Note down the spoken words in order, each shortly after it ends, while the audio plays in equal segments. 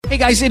Hey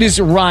guys, it is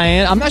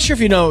Ryan. I'm not sure if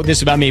you know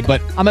this about me, but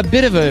I'm a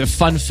bit of a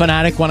fun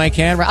fanatic when I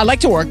can. I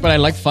like to work, but I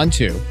like fun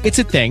too. It's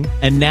a thing.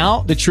 And now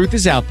the truth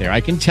is out there.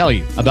 I can tell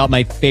you about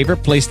my favorite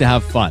place to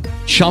have fun.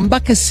 Chumba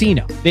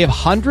Casino. They have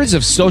hundreds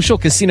of social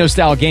casino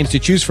style games to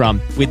choose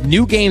from with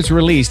new games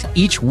released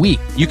each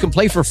week. You can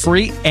play for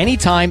free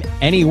anytime,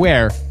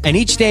 anywhere. And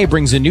each day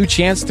brings a new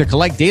chance to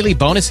collect daily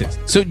bonuses.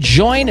 So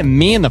join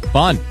me in the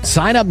fun.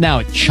 Sign up now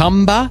at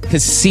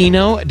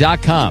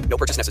ChumbaCasino.com. No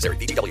purchase necessary.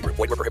 VGW Group.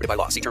 Void where prohibited by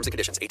law. See terms and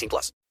conditions.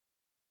 18+.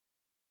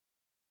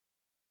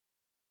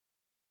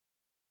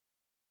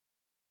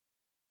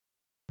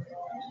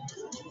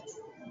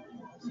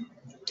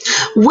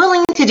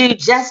 Willing to do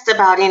just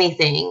about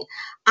anything.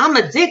 I'm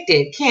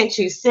addicted, can't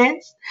you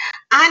sense?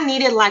 I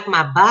need it like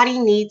my body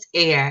needs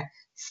air.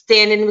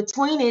 Stand in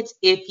between it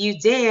if you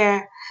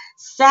dare.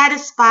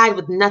 Satisfied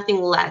with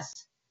nothing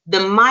less.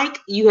 The mic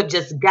you have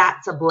just got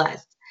to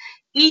bless.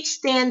 Each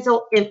stanza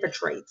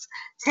infiltrates,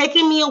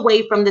 taking me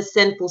away from the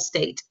sinful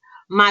state.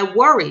 My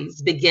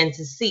worries begin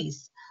to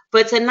cease.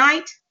 But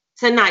tonight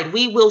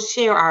we will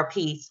share our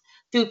peace.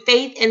 Through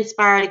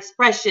faith-inspired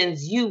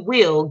expressions, you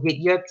will get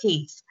your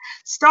peace.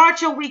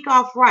 Start your week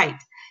off right.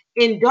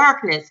 In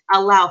darkness,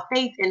 allow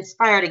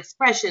faith-inspired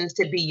expressions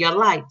to be your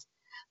light.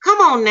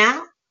 Come on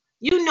now.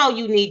 You know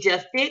you need your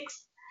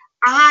fix.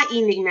 I,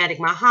 Enigmatic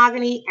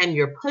Mahogany, am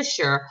your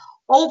pusher,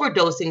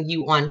 overdosing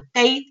you on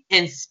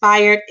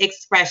faith-inspired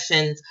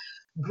expressions.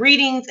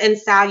 Greetings and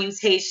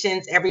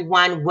salutations,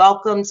 everyone.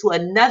 Welcome to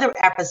another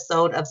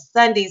episode of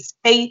Sunday's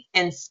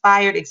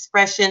Faith-Inspired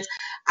Expressions.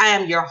 I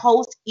am your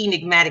host,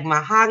 Enigmatic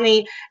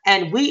Mahogany,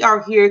 and we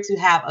are here to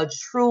have a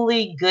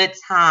truly good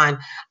time.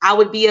 I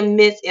would be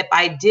amiss if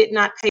I did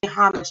not pay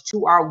homage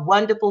to our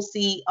wonderful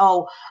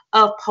CEO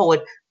of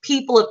P.O.E.T,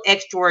 People of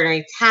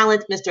Extraordinary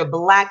Talent, Mr.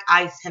 Black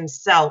Ice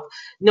himself.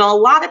 Now, a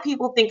lot of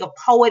people think of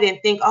P.O.E.T and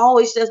think, oh,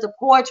 it's just a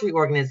poetry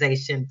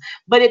organization,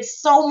 but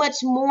it's so much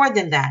more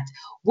than that.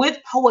 With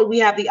P.O.E.T, we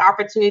have the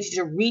opportunity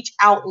to reach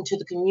out into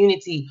the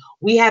community.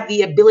 We have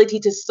the ability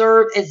to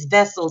serve as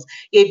vessels.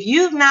 If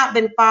you've not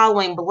been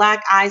following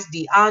Black Ice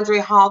DeAndre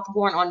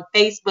Hawthorne on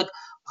Facebook,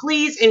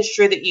 please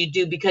ensure that you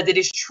do, because it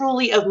is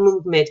truly a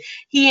movement.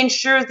 He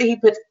ensures that he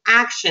puts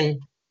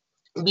action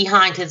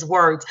behind his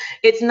words.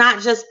 It's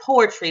not just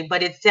poetry,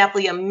 but it's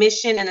definitely a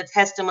mission and a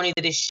testimony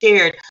that is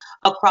shared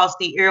across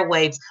the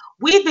airwaves.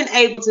 We've been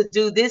able to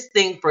do this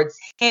thing for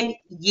 10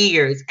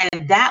 years,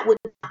 and that would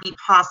not be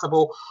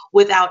possible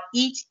without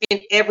each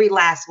and every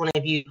last one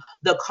of you.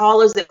 The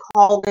callers that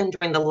called in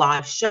during the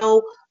live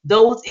show,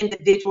 those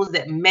individuals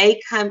that may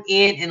come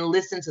in and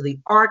listen to the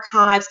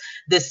archives,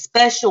 the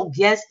special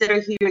guests that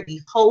are here,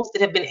 the hosts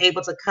that have been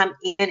able to come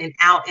in and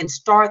out and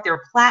start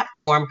their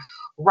platform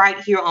right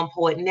here on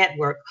P.O.E.T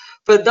Network.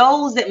 For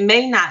those that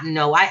may not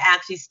know, I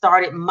actually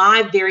started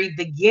my very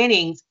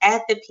beginnings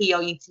at the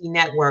P.O.E.T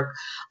Network.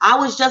 I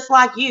was just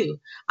like you.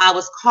 I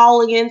was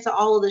calling into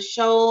all of the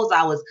shows.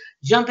 I was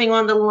jumping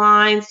on the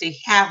lines to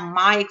have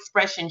my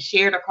expression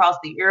shared across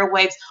the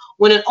airwaves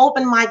when an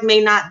open mic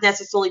may not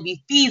necessarily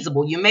be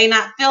feasible. You may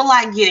not feel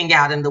like getting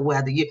out in the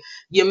weather.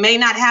 You may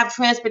not have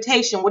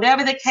transportation,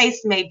 whatever the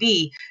case may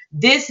be.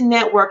 This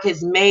network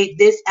has made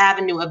this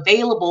avenue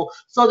available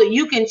so that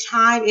you can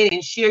chime in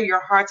and share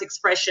your heart's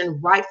expression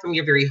right from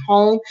your very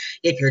home.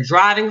 If you're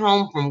driving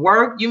home from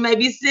work, you may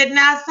be sitting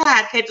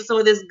outside catching some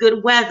of this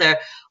good weather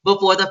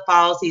before the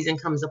fall season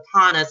comes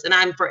upon us. And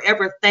I'm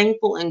forever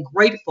thankful and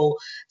grateful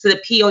to the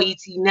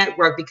P.O.E.T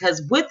Network,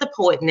 because with the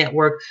P.O.E.T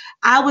Network,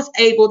 I was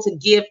able to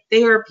give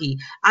therapy.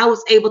 I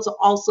was able to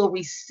also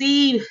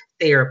receive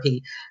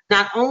therapy.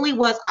 Not only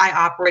was I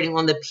operating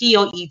on the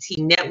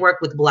P.O.E.T Network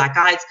with Black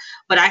Ice,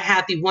 but I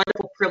had the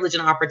wonderful privilege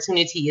and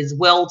opportunity as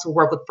well to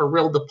work with For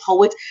Real the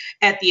Poet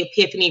at the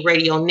Epiphany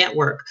Radio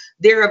Network.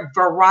 There are a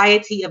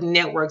variety of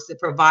networks that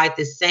provide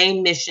the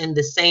same mission,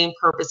 the same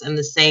purpose, and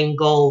the same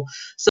goal.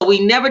 So we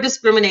never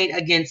discriminate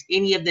against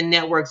any of the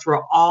networks.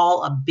 We're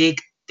all a big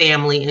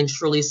family and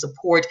truly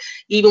support,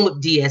 even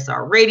with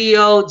DSR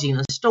Radio,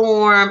 Gina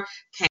Storm,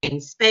 Kane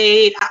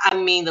Spade. I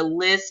mean, the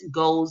list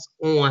goes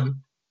on.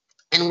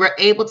 And we're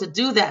able to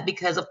do that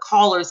because of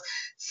callers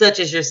such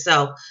as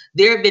yourself.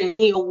 There have been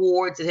many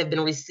awards that have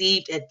been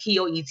received at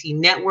P.O.E.T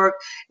Network.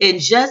 And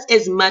just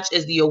as much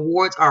as the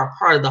awards are a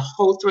part of the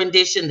host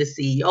rendition, the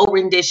CEO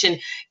rendition,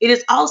 it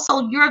is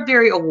also your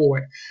very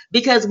award,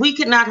 because we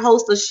could not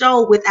host a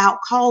show without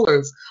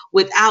callers,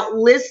 without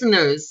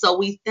listeners. So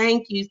we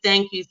thank you,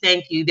 thank you,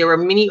 thank you. There were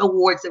many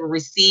awards that were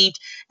received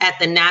at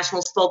the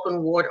National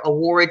Spoken Word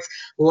Awards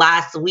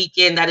last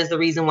weekend. That is the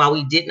reason why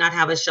we did not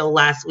have a show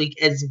last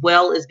week, as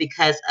well as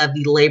because of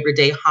the Labor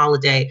Day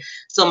holiday.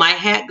 So my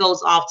hat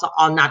goes off to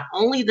all, not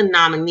only the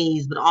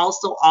nominees, but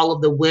also all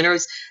of the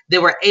winners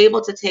that were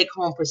able to take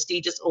home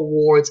prestigious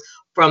awards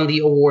from the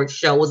award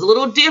show. It was a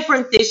little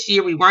different this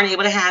year. We weren't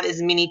able to have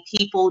as many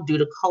people due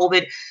to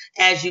COVID.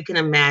 As you can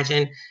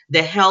imagine,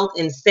 the health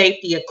and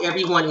safety of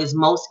everyone is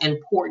most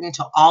important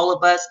to all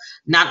of us,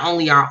 not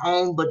only our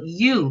own, but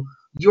you,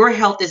 Your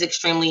health is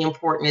extremely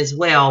important as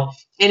well.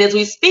 And as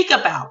we speak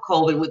about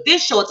COVID, with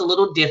this show, it's a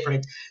little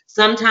different.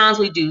 Sometimes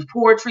we do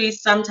poetry,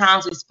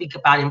 sometimes we speak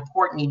about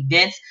important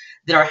events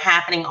that are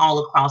happening all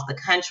across the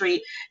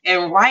country.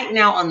 And right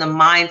now, on the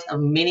minds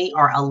of many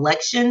are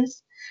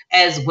elections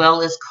as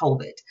well as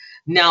COVID.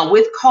 Now,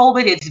 with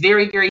COVID, it's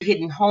very, very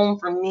hitting home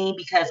for me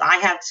because I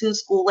have two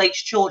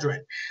school-age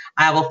children.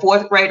 I have a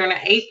fourth grader and an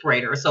eighth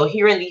grader. So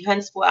here in the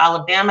Huntsville,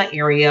 Alabama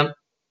area,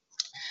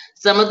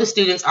 some of the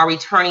students are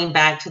returning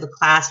back to the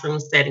classroom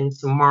setting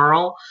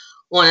tomorrow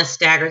on a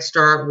staggered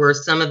start where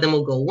some of them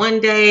will go one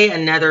day,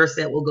 another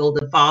set will go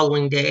the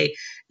following day,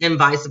 and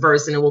vice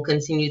versa, and it will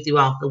continue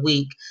throughout the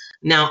week.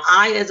 Now,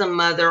 I as a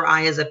mother,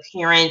 I as a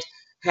parent,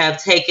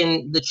 have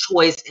taken the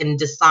choice and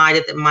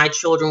decided that my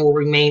children will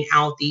remain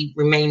out the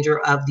remainder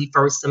of the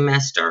first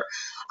semester.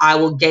 I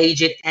will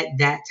gauge it at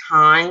that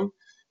time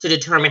to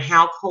determine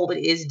how COVID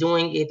is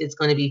doing, if it's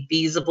going to be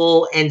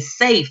feasible and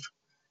safe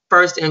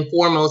first and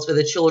foremost for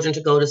the children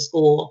to go to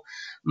school.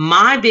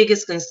 My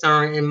biggest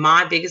concern and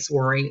my biggest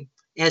worry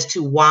as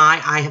to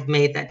why I have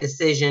made that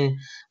decision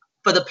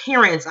for the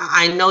parents,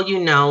 I know you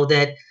know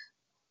that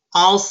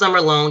all summer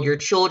long your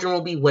children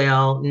will be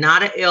well,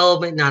 not an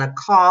ailment, not a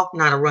cough,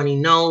 not a runny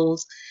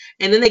nose.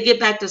 And then they get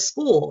back to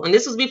school. And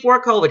this was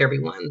before COVID,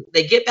 everyone.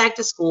 They get back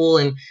to school,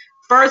 and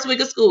first week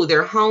of school,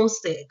 they're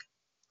homesick.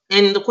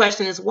 And the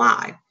question is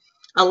why?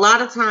 A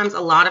lot of times,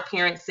 a lot of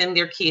parents send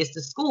their kids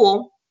to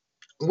school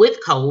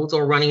with colds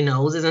or runny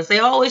noses and say,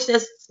 oh, it's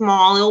just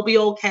small, it'll be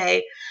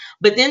okay.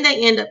 But then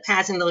they end up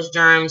passing those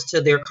germs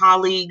to their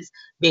colleagues,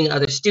 being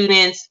other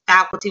students,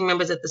 faculty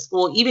members at the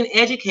school, even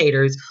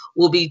educators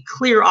will be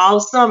clear all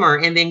summer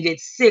and then get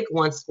sick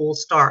once school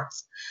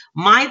starts.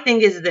 My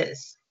thing is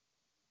this: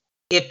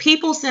 if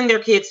people send their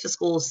kids to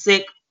school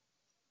sick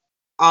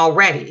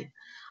already,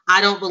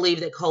 I don't believe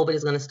that COVID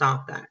is going to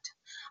stop that.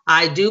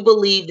 I do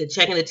believe that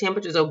checking the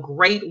temperature is a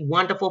great,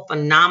 wonderful,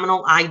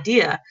 phenomenal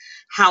idea.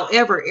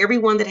 However,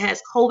 everyone that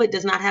has COVID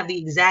does not have the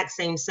exact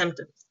same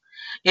symptoms.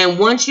 And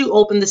once you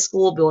open the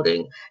school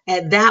building,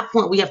 at that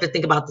point, we have to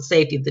think about the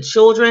safety of the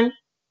children,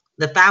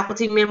 the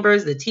faculty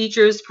members, the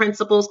teachers,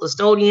 principals,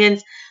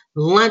 custodians,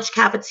 lunch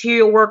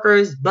cafeteria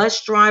workers,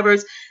 bus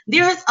drivers.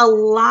 There's a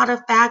lot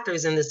of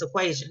factors in this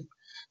equation.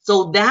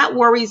 So that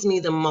worries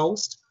me the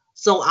most.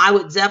 So I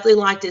would definitely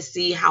like to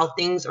see how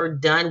things are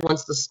done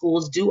once the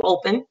schools do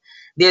open.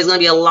 There's going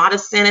to be a lot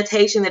of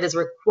sanitation that is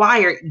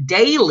required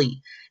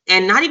daily,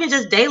 and not even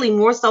just daily,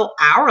 more so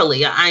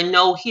hourly. I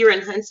know here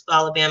in Huntsville,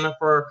 Alabama,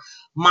 for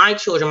my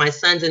children, my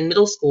sons in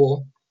middle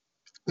school,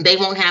 they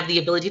won't have the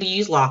ability to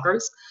use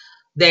lockers.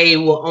 They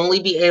will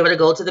only be able to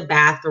go to the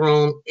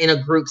bathroom in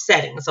a group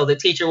setting. So the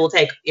teacher will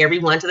take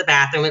everyone to the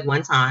bathroom at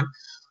one time.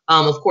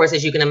 Of course,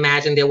 as you can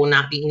imagine, there will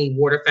not be any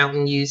water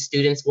fountain use.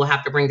 Students will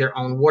have to bring their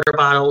own water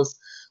bottles.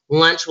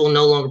 Lunch will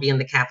no longer be in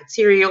the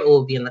cafeteria. It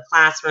will be in the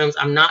classrooms.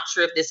 I'm not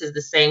sure if this is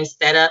the same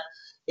setup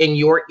in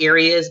your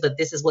areas, but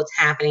this is what's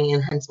happening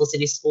in Huntsville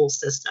City School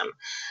System.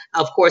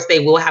 Of course, they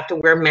will have to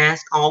wear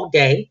masks all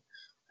day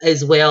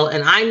as well.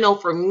 And I know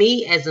for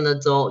me as an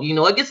adult,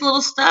 it gets a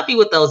little stuffy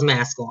with those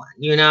masks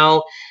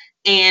on,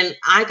 and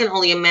I can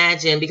only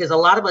imagine, because a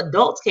lot of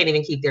adults can't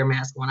even keep their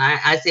mask on.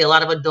 I see a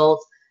lot of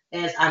adults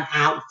as I'm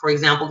out, for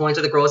example, going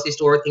to the grocery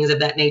store, things of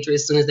that nature.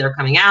 As soon as they're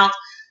coming out,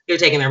 they're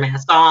taking their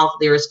mask off.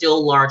 There are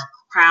still large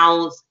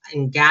crowds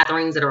and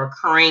gatherings that are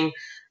occurring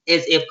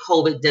as if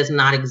COVID does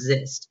not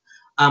exist.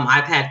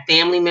 I've had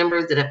family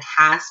members that have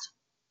passed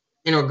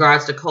in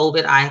regards to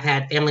COVID. I've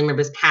had family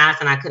members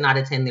pass and I could not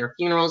attend their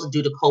funerals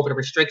due to COVID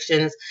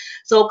restrictions.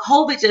 So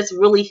COVID just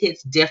really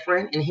hits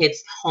different and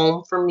hits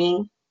home for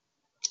me.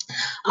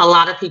 A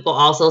lot of people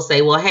also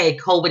say, well, hey,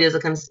 COVID is a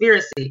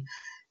conspiracy.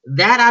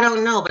 That I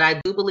don't know, but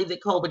I do believe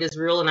that COVID is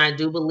real, and I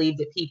do believe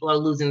that people are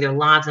losing their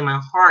lives, and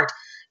my heart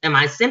and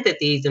my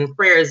sympathies and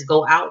prayers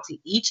go out to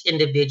each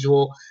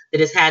individual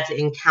that has had to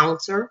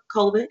encounter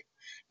COVID,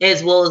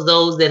 as well as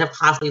those that have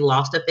possibly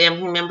lost a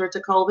family member to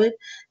COVID,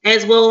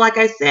 as well, like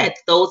I said,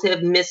 those that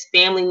have missed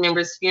family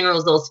members'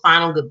 funerals, those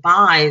final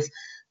goodbyes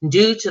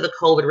due to the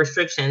COVID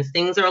restrictions.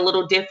 Things are a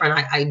little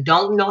different. I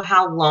don't know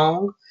how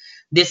long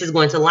this is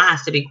going to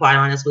last, to be quite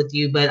honest with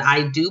you, but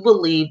I do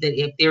believe that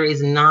if there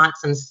is not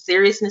some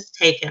seriousness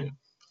taken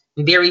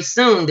very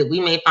soon, that we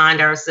may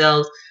find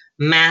ourselves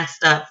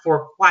masked up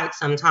for quite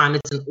some time.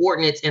 It's an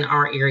ordinance in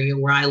our area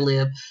where I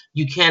live.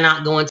 You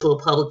cannot go into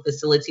a public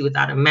facility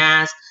without a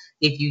mask.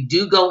 If you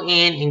do go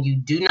in and you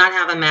do not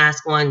have a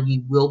mask on,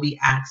 you will be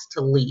asked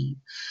to leave.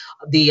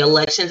 The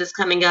elections is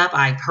coming up.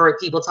 I've heard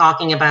people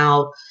talking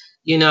about,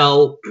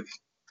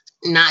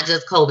 not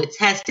just COVID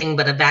testing,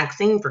 but a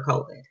vaccine for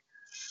COVID.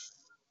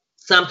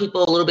 Some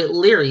people are a little bit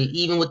leery,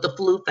 even with the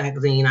flu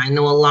vaccine. I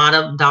know a lot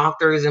of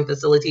doctors and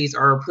facilities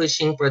are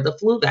pushing for the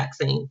flu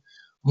vaccine.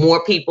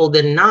 More people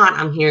than not,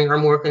 I'm hearing, are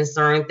more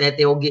concerned that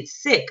they'll get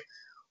sick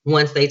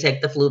once they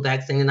take the flu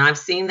vaccine. And I've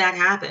seen that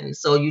happen.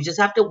 So you just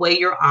have to weigh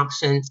your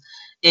options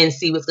and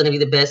see what's going to be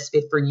the best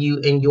fit for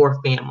you and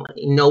your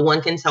family. No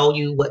one can tell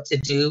you what to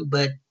do,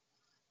 but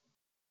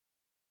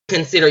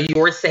consider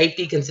your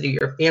safety, consider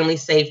your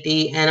family's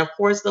safety, and of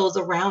course, those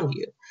around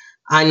you.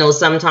 I know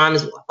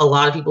sometimes a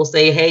lot of people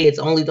say, hey, it's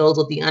only those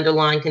with the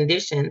underlying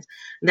conditions.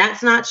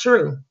 That's not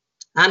true.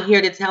 I'm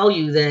here to tell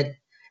you that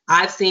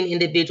I've seen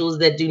individuals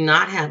that do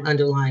not have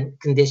underlying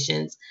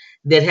conditions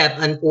that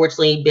have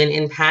unfortunately been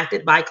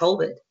impacted by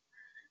COVID,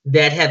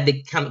 that have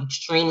become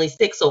extremely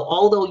sick. So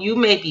although you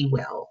may be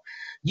well,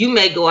 you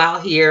may go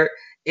out here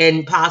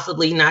and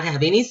possibly not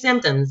have any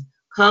symptoms,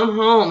 come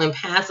home and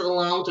pass it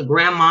along to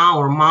grandma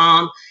or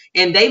mom,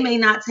 and they may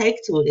not take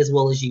to it as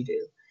well as you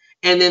do.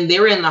 And then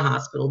they're in the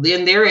hospital,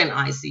 then they're in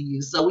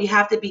ICU. So we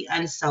have to be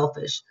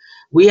unselfish.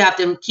 We have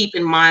to keep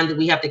in mind that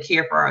we have to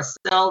care for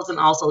ourselves and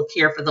also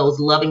care for those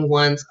loving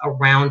ones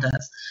around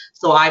us.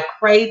 So I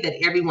pray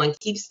that everyone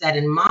keeps that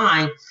in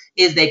mind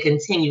as they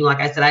continue. Like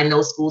I said, I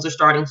know schools are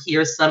starting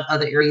here. Some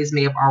other areas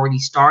may have already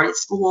started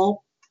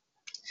school.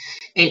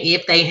 And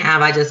if they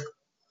have, I just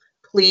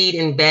plead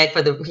and beg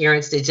for the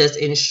parents to just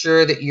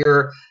ensure that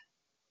you're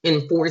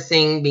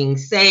enforcing being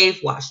safe,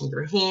 washing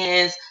your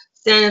hands,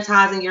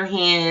 sanitizing your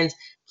hands,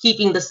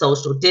 keeping the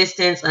social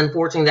distance.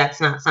 Unfortunately,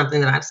 that's not something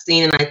that I've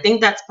seen. And I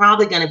think that's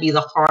probably going to be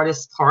the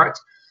hardest part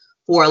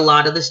for a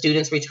lot of the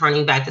students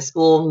returning back to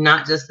school,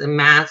 not just the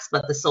masks,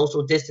 but the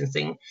social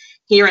distancing.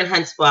 Here in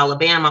Huntsville,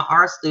 Alabama,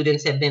 our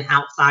students have been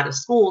outside of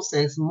school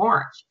since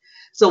March.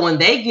 So when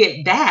they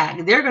get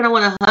back, they're going to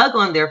want to hug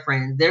on their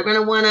friends. They're going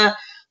to want to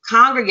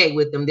congregate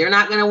with them. They're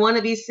not going to want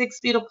to be 6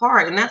 feet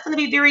apart. And that's going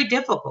to be very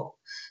difficult.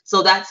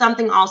 So that's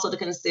something also to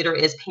consider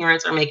as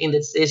parents are making the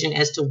decision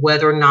as to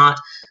whether or not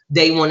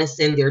they want to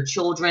send their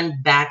children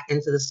back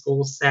into the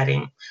school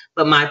setting.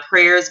 But my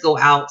prayers go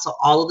out to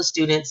all of the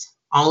students,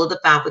 all of the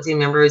faculty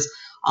members,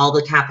 all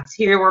the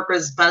cafeteria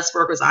workers, bus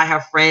workers. I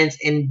have friends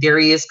in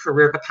various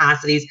career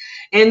capacities,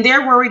 and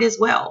they're worried as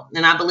well.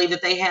 And I believe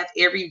that they have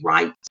every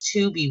right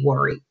to be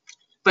worried.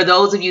 For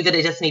those of you that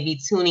just may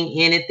be tuning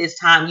in at this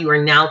time, you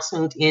are now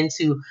tuned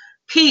into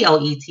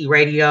P.O.E.T.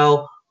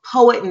 Radio,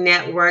 Poet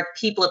Network,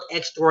 People of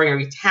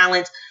Extraordinary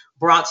Talent,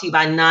 brought to you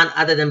by none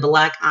other than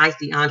Black Ice,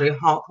 DeAndre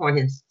Hawthorne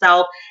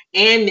himself,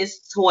 and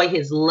Miss Toy,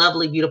 his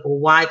lovely, beautiful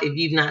wife. If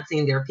you've not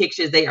seen their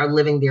pictures, they are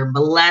living their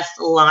blessed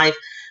life.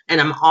 And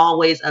I'm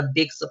always a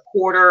big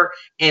supporter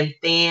and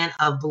fan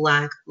of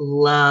Black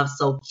love.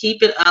 So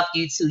keep it up,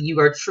 you two. You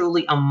are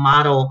truly a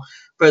model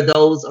for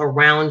those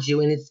around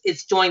you. And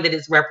it's joy that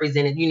it's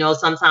represented. You know,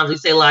 sometimes we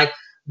say like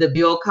the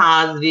Bill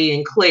Cosby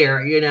and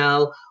Claire, you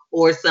know,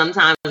 or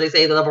sometimes they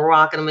say the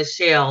Barack and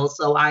Michelle.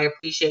 So I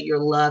appreciate your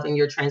love and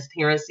your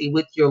transparency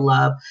with your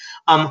love.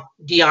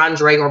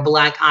 DeAndre, or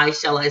Black Eye,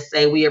 shall I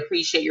say, we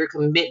appreciate your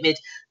commitment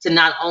to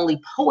not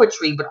only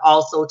poetry, but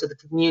also to the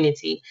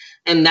community.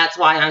 And that's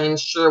why I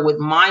ensure with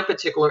my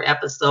particular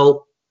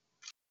episode,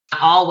 I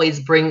always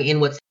bring in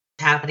what's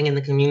happening in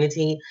the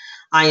community.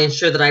 I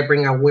ensure that I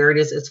bring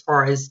awareness as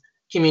far as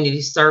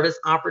community service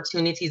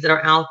opportunities that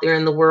are out there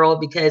in the world,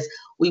 because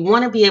we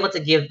want to be able to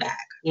give back.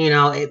 You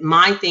know,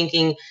 my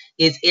thinking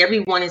is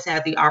everyone has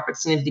had the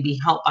opportunity to be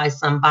helped by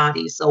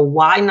somebody. So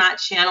why not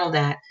channel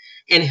that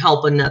and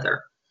help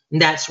another?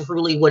 And that's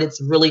really what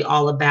it's really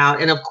all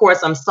about. And of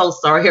course, I'm so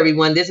sorry,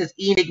 everyone. This is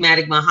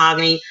Enigmatic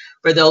Mahogany.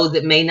 For those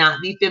that may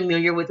not be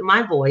familiar with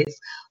my voice,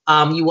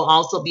 you will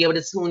also be able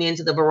to tune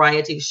into the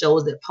variety of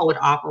shows that Poet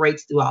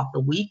operates throughout the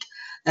week.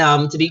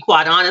 To be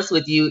quite honest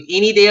with you,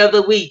 any day of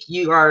the week,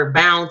 you are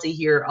bound to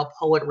hear a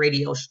Poet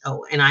radio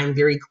show. And I'm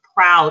very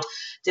proud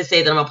to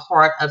say that I'm a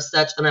part of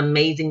such an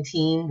amazing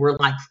team. We're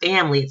like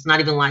family. It's not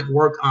even like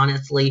work,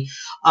 honestly.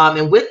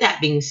 And with that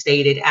being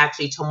stated,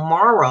 actually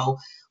tomorrow,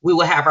 we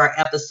will have our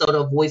episode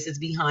of Voices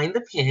Behind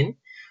the Pen,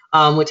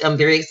 which I'm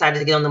very excited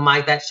to get on the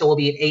mic. That show will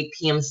be at 8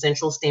 p.m.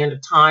 Central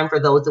Standard Time for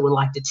those that would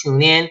like to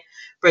tune in.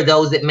 For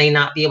those that may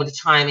not be able to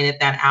chime in at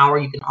that hour,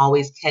 you can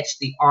always catch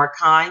the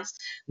archives.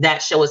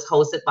 That show is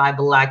hosted by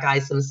Black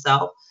Ice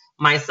himself,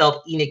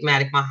 myself,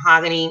 Enigmatic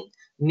Mahogany,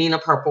 Nina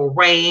Purple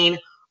Rain,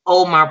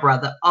 Oh My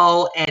Brother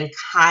Oh, and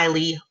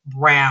Kylie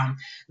Brown.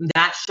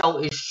 That show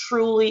is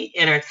truly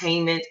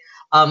entertainment.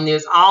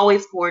 There's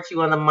always poetry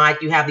on the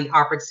mic. You have the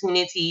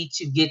opportunity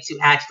to get to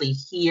actually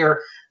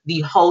hear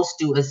the host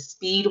do a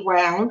speed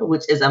round,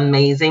 which is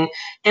amazing.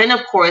 And of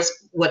course,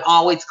 what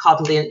always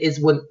comes in is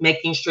when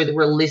making sure that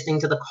we're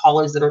listening to the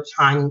callers that are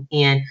chiming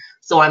in.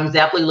 So I'm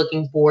definitely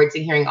looking forward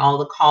to hearing all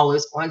the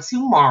callers on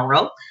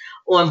tomorrow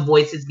on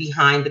Voices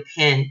Behind the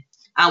Pen.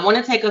 I want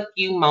to take a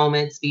few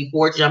moments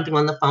before jumping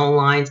on the phone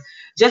lines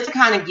just to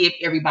kind of give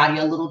everybody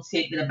a little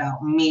tidbit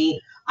about me.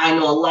 I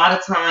know a lot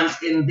of times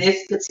in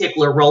this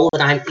particular role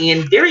that I'm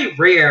in, very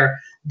rare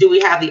do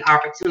we have the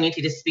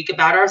opportunity to speak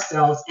about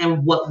ourselves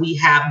and what we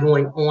have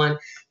going on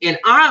in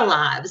our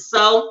lives.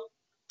 So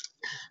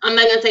I'm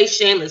not going to say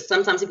shameless.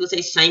 Sometimes people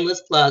say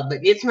shameless plug, but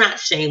it's not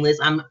shameless.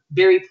 I'm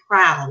very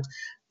proud,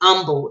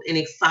 humbled, and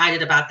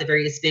excited about the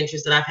various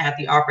ventures that I've had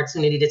the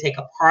opportunity to take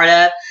a part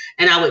of.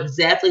 And I would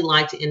definitely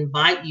like to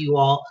invite you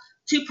all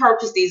to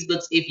purchase these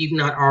books if you've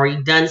not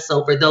already done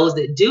so. For those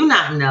that do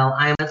not know,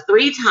 I am a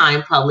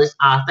 3-time published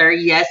author.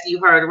 Yes,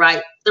 you heard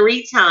right,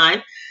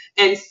 3-time.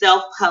 and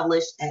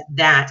self-published at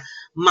that.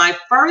 My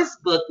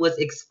first book was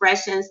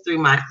Xpressionz Through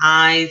My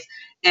Eyes.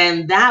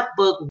 And that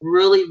book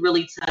really,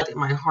 really tugged at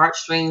my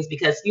heartstrings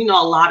because, a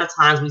lot of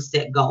times we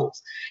set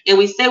goals and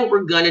we say what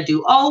we're going to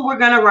do. Oh, we're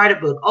going to write a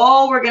book.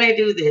 Oh, we're going to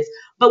do this.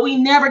 But we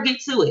never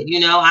get to it.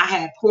 I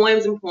had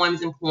poems and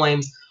poems and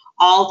poems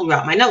all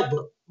throughout my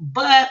notebook,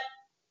 but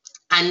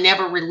I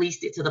never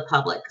released it to the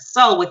public.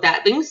 So with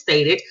that being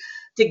stated,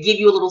 to give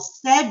you a little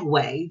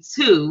segue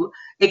to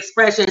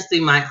Xpressionz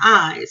Through My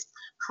Eyes,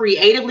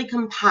 creatively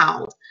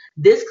compiled,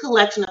 this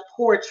collection of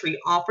poetry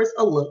offers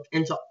a look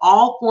into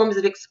all forms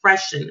of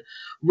expression,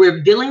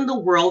 revealing the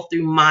world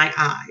through my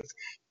eyes.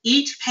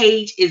 Each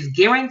page is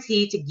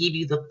guaranteed to give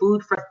you the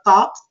food for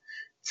thought,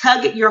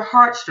 tug at your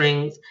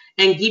heartstrings,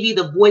 and give you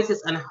the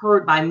voices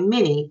unheard by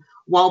many,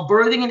 while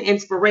birthing an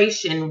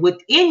inspiration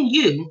within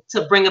you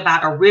to bring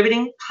about a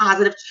riveting,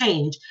 positive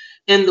change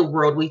in the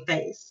world we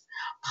face.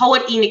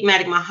 Poet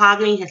Enigmatic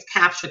Mahogany has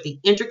captured the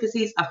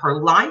intricacies of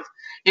her life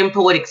and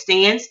poetic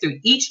stands through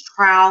each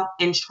trial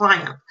and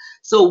triumph.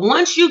 So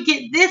once you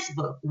get this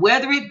book,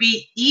 whether it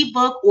be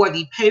ebook or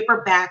the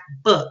paperback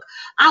book,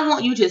 I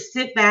want you to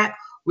sit back,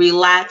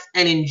 relax,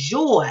 and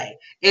enjoy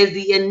as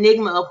the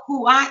enigma of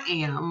who I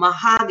am,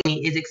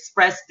 Mahogany, is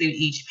expressed through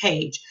each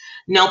page.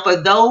 Now, for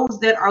those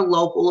that are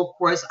local, of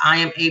course, I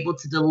am able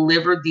to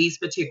deliver these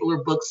particular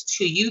books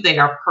to you. They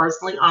are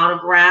personally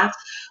autographed.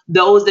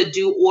 Those that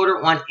do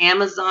order on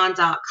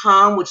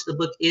Amazon.com, which the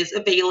book is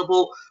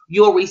available,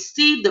 you'll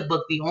receive the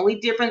book. The only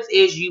difference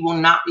is you will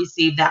not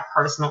receive that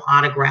personal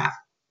autograph.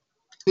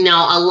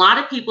 Now, a lot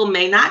of people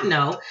may not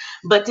know,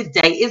 but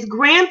today is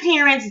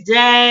Grandparents'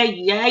 Day.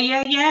 Yay,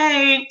 yay,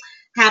 yay.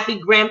 Happy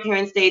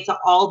Grandparents' Day to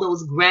all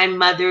those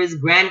grandmothers,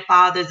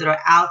 grandfathers that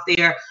are out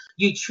there.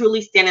 You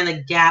truly stand in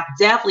the gap,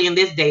 definitely in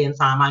this day and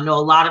time. I know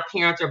a lot of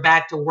parents are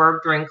back to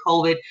work during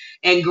COVID,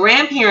 and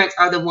grandparents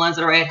are the ones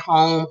that are at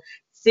home,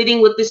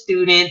 sitting with the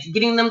students,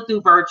 getting them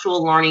through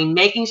virtual learning,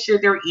 making sure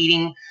they're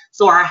eating.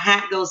 So our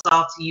hat goes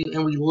off to you,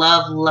 and we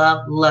love,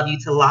 love, love you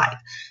to life.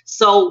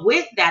 So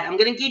with that, I'm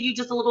going to give you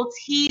just a little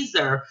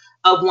teaser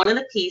of one of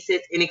the pieces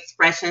in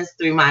Xpressionz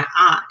Through My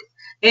Eyes.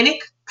 And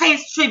it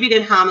pays tribute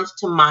and homage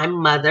to my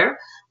mother,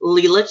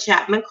 Leela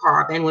Chapman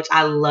Carbon, which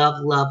I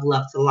love, love,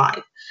 love to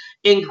life.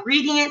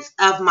 Ingredients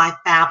of my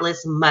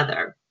fabulous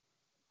mother.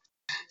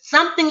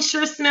 Something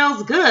sure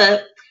smells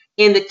good.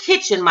 In the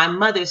kitchen, my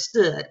mother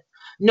stood.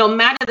 No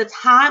matter the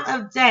time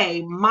of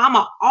day,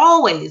 Mama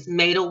always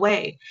made a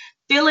way,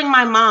 filling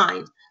my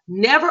mind,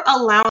 never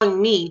allowing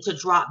me to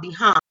drop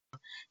behind,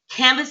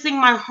 canvassing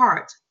my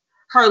heart.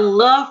 Her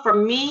love for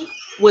me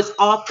was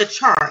off the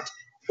chart.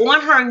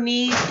 On her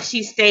knees,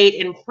 she stayed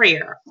in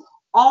prayer,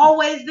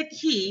 always the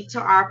key to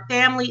our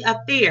family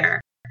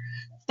affair.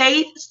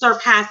 Faith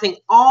surpassing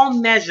all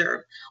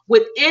measure.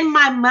 Within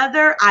my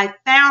mother, I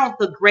found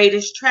the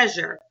greatest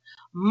treasure.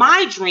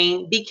 My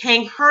dream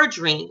became her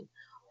dream.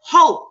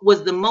 Hope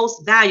was the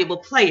most valuable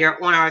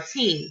player on our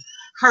team.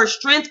 Her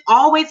strength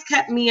always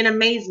kept me in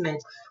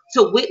amazement.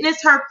 To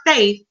witness her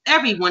faith,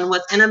 everyone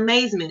was in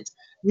amazement.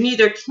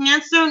 Neither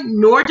cancer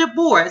nor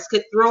divorce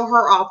could throw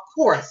her off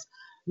course.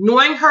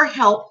 Knowing her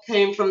help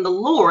came from the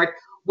Lord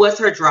was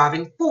her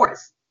driving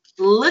force.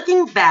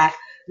 Looking back,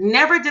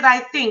 never did I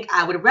think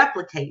I would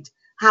replicate.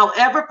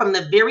 However, from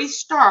the very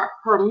start,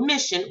 her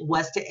mission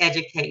was to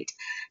educate,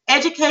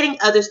 educating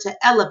others to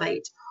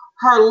elevate.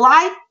 Her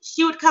life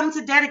she would come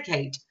to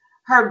dedicate.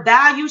 Her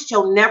values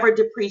shall never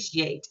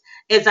depreciate.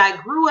 As I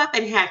grew up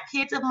and had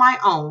kids of my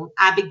own,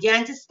 I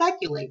began to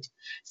speculate.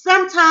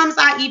 Sometimes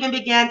I even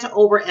began to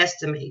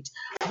overestimate.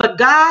 But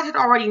God had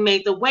already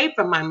made the way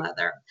for my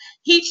mother.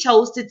 He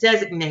chose to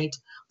designate.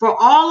 For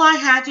all I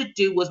had to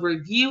do was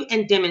review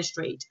and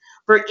demonstrate.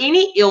 For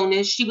any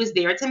illness, she was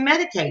there to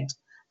medicate.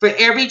 For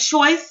every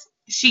choice,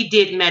 she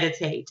did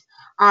meditate.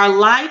 Our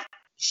life,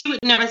 she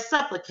would never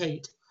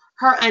supplicate.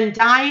 Her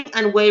undying,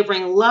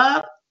 unwavering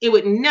love, it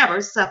would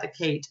never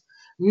suffocate.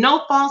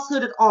 No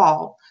falsehood at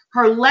all.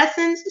 Her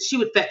lessons, she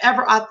would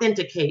forever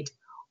authenticate.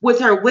 With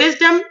her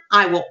wisdom,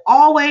 I will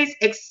always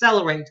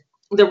accelerate.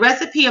 The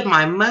recipe of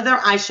my mother,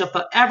 I shall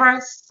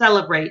forever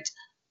celebrate.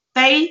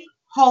 Faith,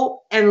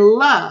 hope, and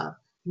love.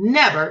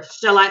 Never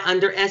shall I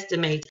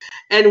underestimate.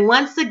 And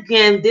once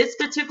again, this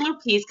particular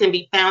piece can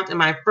be found in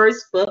my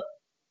first book,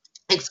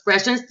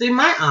 Xpressionz Through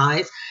My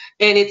Eyes,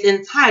 and it's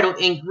entitled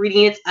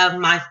Ingredients of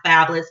My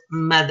Fabulous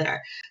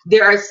Mother.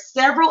 There are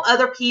several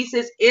other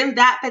pieces in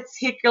that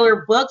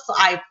particular book, so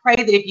I pray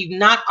that if you've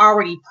not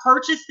already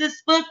purchased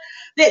this book,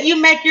 that you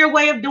make your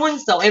way of doing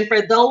so. And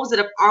for those that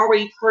have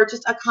already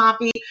purchased a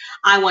copy,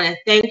 I want to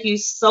thank you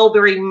so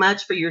very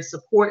much for your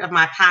support of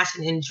my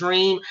passion and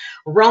dream.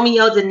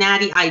 Romeo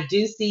Donati, I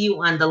do see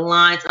you on the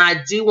lines, and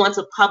I do want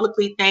to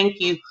publicly thank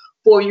you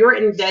for your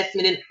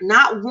investment in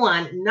not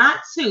one,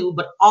 not two,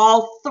 but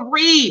all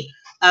three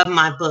of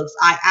my books.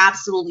 I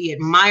absolutely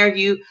admire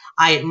you.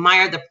 I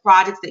admire the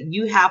projects that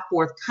you have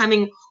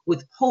forthcoming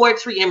with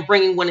poetry and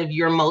bringing one of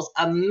your most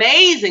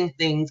amazing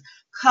things,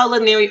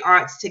 culinary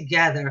arts,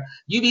 together.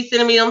 You be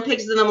sending me them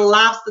pictures of them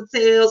lobster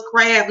tails,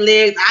 crab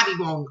legs. I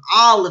be wanting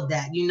all of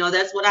that. You know,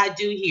 that's what I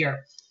do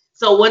here.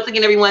 So once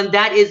again, everyone,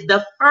 that is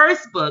the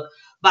first book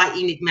by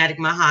Enigmatic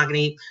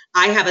Mahogany.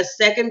 I have a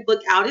second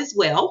book out as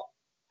well.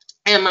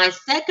 And my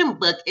second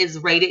book is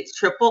rated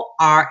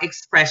RRR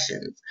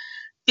Xpressionz.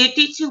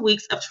 52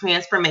 weeks of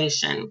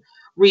transformation,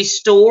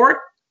 restored,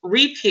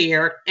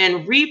 repaired,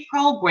 and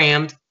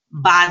reprogrammed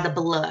by the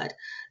blood.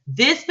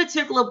 This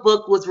particular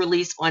book was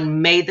released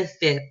on May the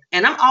 5th,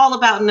 and I'm all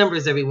about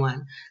numbers,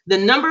 everyone. The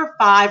number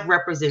 5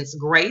 represents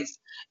grace,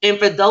 and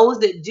for those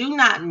that do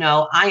not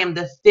know, I am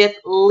the 5th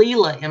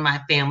Leela in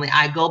my family.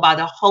 I go by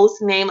the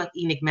host name of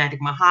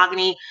Enigmatic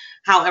Mahogany.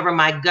 However,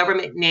 my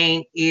government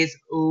name is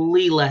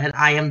Leela, and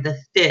I am the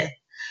 5th.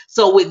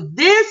 So with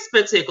this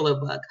particular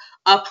book,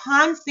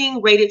 upon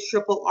seeing rated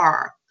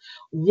RRR,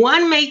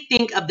 one may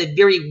think of the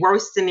very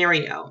worst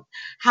scenario.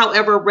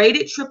 However,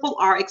 rated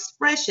RRR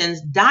Xpressionz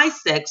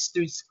dissects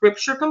through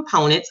scripture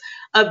components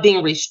of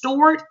being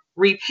restored,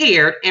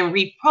 repaired, and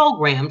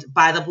reprogrammed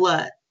by the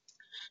blood.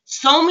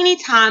 So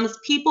many times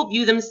people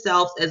view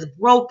themselves as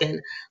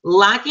broken,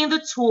 lacking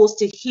the tools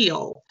to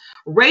heal.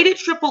 Rated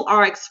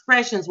RRR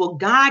Xpressionz will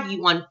guide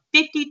you on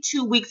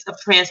 52 weeks of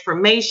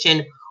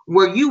transformation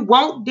where you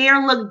won't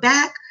dare look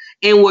back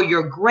and where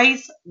your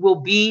grace will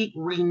be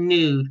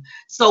renewed.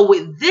 So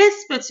with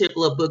this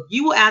particular book,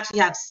 you will actually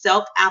have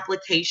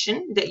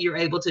self-application that you're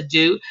able to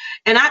do.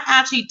 And I've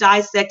actually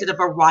dissected a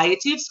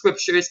variety of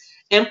scriptures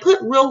and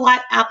put real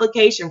life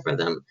application for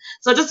them.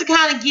 So just to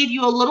kind of give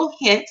you a little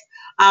hint,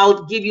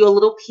 I'll give you a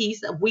little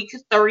piece of week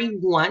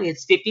 31.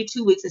 It's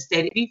 52 weeks as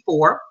stated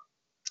before.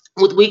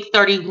 With week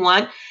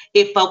 31,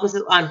 it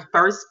focuses on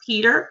 1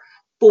 Peter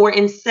 4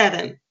 and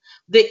 7.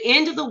 The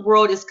end of the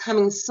world is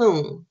coming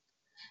soon.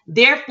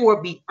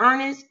 Therefore, be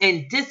earnest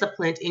and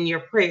disciplined in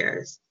your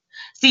prayers.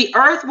 See,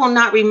 earth will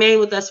not remain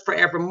with us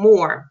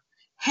forevermore.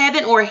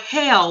 Heaven or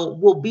hell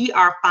will be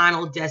our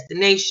final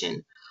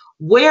destination.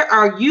 Where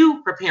are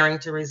you preparing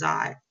to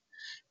reside?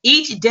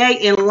 Each day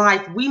in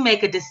life, we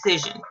make a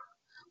decision.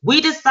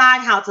 We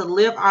decide how to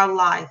live our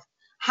life,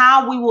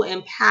 how we will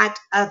impact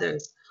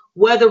others,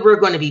 whether we're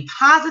going to be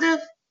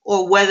positive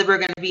or whether we're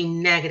going to be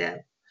negative,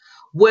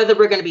 whether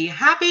we're going to be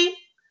happy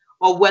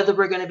or whether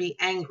we're going to be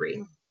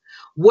angry,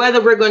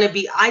 whether we're going to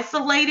be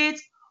isolated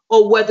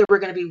or whether we're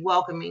going to be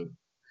welcoming,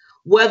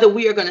 whether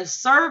we are going to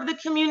serve the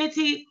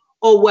community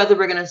or whether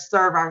we're going to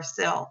serve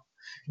ourselves.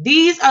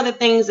 These are the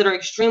things that are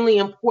extremely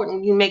important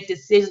when you make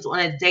decisions on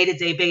a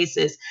day-to-day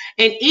basis.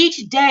 And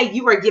each day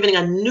you are given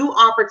a new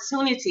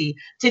opportunity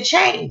to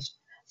change.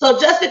 So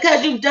just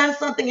because you've done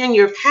something in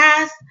your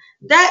past,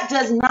 that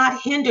does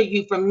not hinder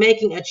you from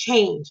making a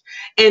change.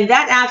 And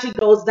that actually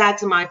goes back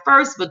to my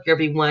first book,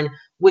 everyone,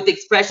 with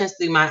Xpressionz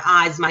Through My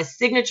Eyes. My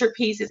signature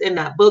pieces in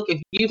that book, if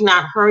you've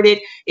not heard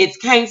it, it's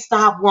Can't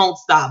Stop, Won't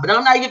Stop. But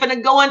I'm not even going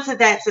to go into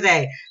that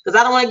today because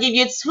I don't want to give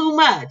you too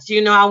much.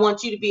 You know, I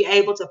want you to be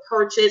able to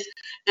purchase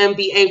and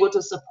be able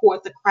to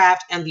support the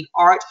craft and the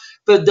art.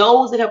 For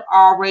those that have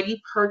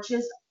already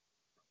purchased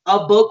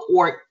a book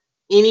or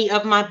any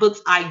of my books,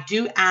 I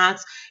do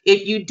ask,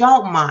 if you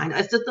don't mind,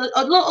 it's just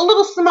a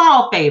little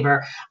small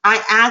favor.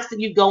 I ask that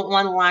you go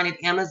online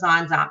at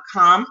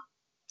Amazon.com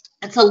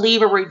and to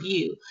leave a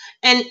review.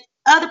 And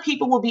other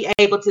people will be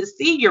able to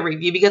see your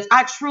review because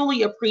I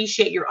truly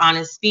appreciate your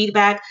honest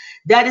feedback.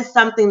 That is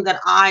something that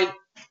I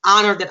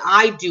honor that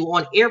I do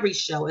on every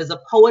show. As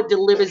a poet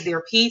delivers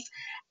their piece,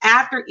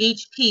 after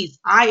each piece,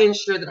 I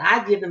ensure that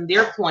I give them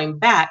their poem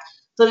back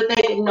so that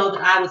they can know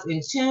that I was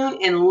in tune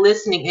and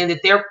listening and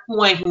that their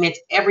poem meant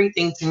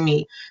everything to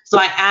me. So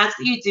I ask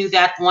that you do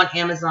that on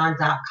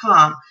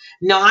Amazon.com.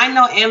 Now, I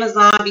know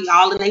Amazon be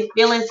all in their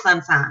feelings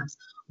sometimes.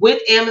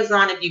 With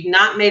Amazon, if you've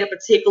not made a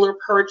particular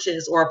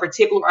purchase or a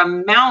particular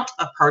amount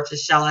of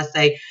purchase, shall I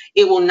say,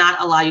 it will not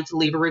allow you to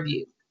leave a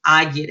review.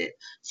 I get it.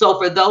 So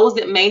for those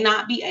that may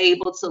not be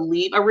able to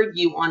leave a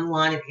review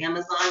online at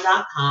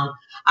Amazon.com,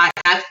 I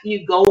ask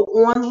you go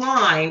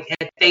online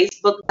at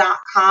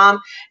Facebook.com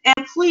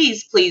and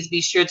please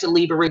be sure to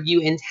leave a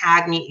review and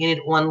tag me in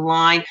it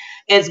online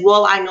as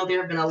well. I know there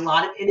have been a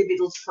lot of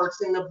individuals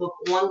purchasing the book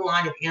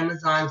online at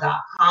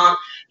Amazon.com.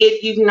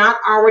 If you've not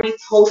already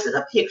posted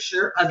a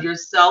picture of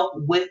yourself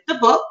with the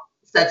book,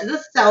 such as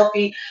a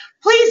selfie,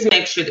 please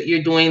make sure that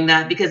you're doing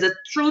that because the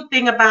true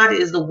thing about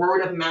it is the word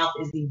of mouth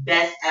is the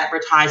best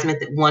advertisement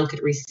that one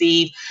could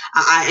receive.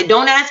 I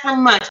don't ask for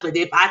much, but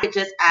if I could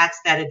just ask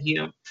that of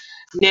you.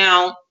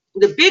 Now,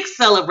 the big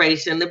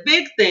celebration, the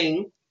big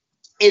thing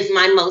is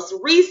my most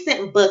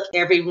recent book,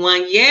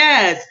 everyone.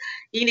 Yes,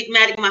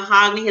 Enigmatic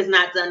Mahogany has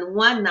not done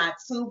 1, not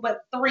 2,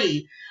 but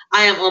 3.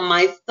 I am on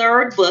my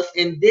 3rd book,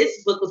 and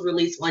this book was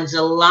released on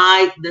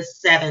July the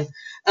 7th,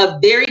 a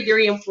very,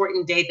 very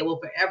important date that will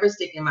forever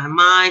stick in my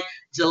mind,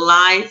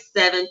 July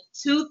 7th,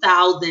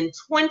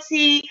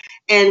 2020.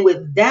 And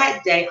with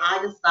that day, I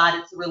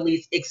decided to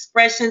release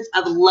Xpressionz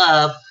of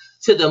Love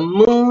to the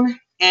moon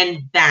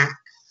and back.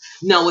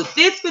 Now, with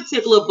this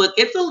particular book,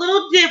 it's a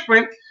little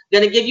different.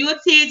 Gonna give you a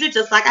teaser,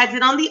 just like I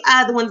did on the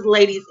other ones,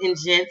 ladies and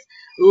gents.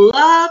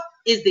 Love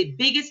is the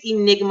biggest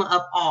enigma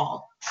of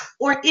all.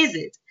 Or is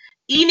it?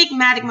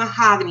 Enigmatic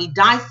Mahogany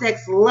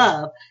dissects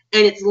love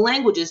and its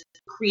languages,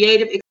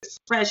 creative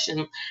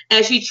expression,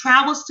 as she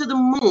travels to the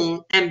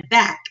moon and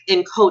back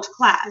in coach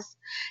class.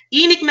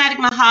 Enigmatic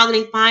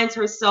Mahogany finds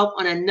herself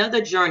on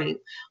another journey,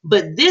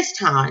 but this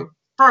time,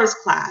 first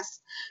class.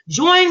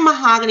 Join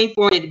Mahogany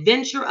for an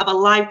adventure of a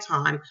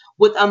lifetime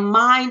with a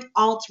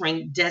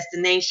mind-altering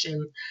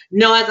destination.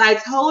 Now, as I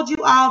told you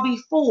all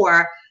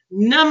before,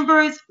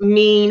 numbers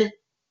mean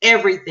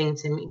everything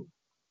to me.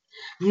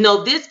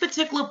 No, this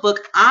particular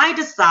book I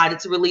decided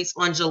to release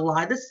on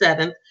July the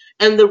 7th,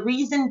 and the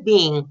reason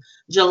being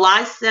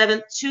July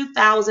 7th,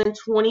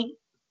 2020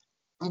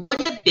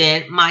 would have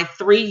been my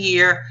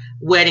 3-year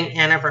wedding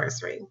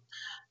anniversary.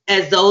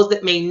 As those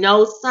that may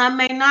know, some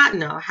may not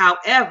know.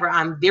 However,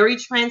 I'm very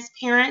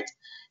transparent,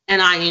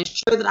 and I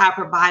ensure that I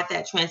provide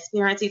that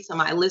transparency to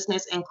my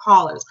listeners and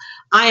callers.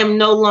 I am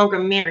no longer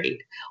married.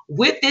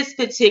 With this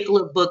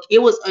particular book, it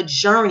was a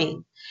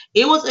journey.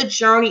 It was a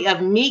journey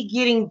of me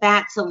getting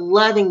back to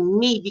loving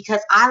me,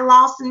 because I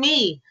lost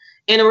me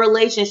in a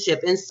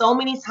relationship. And so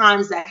many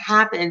times that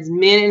happens,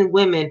 men and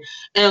women,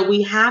 and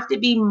we have to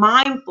be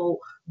mindful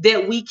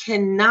that we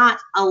cannot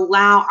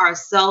allow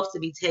ourselves to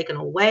be taken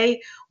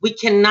away. We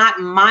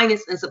cannot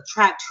minus and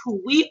subtract who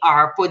we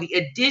are for the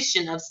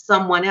addition of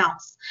someone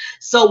else.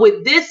 So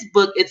with this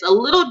book, it's a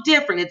little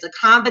different. It's a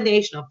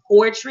combination of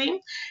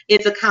poetry.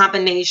 It's a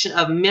combination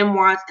of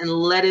memoirs and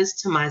letters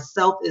to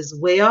myself as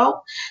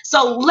well.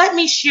 So let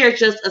me share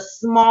just a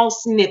small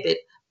snippet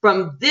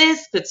from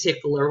this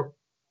particular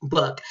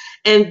book.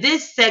 And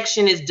this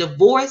section is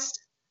Divorced,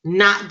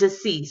 Not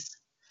Deceased.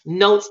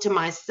 Notes to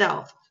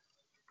myself.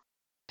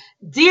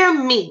 Dear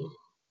me,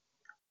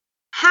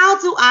 how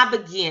do I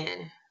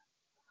begin?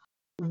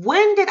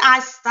 When did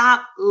I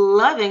stop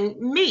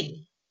loving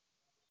me?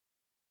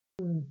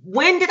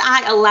 When did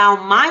I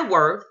allow my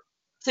worth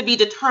to be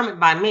determined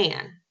by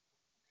man?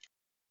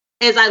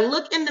 As I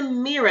look in the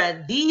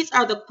mirror, these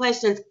are the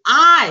questions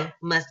I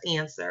must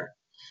answer.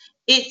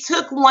 It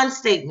took one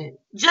statement,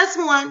 just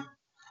one.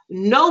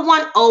 No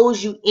one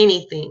owes you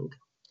anything.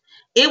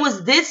 It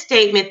was this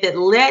statement that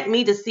led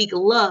me to seek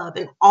love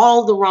in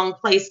all the wrong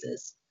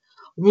places.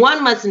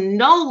 One must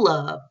know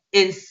love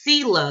and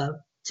see love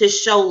to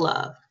show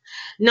love.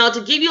 Now,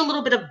 to give you a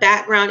little bit of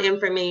background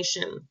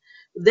information,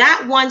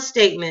 that one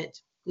statement,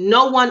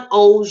 no one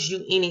owes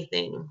you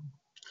anything.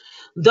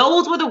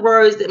 Those were the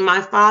words that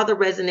my father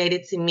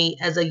resonated to me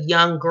as a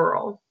young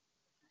girl.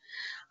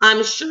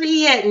 I'm sure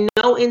he had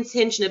no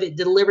intention of it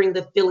delivering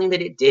the feeling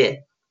that it did.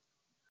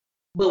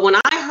 But when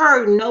I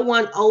heard no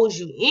one owes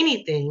you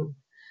anything,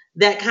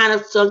 that kind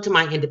of stuck to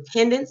my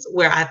independence,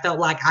 where I felt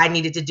like I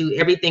needed to do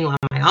everything on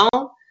my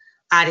own.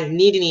 I didn't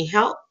need any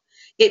help.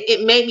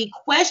 It made me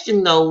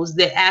question those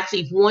that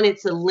actually wanted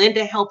to lend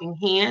a helping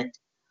hand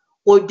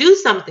or do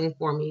something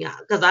for me,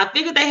 because I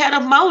figured they had a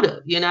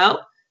motive,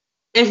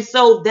 And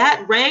so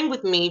that rang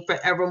with me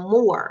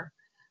forevermore.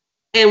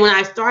 And when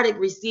I started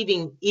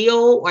receiving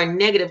ill or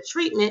negative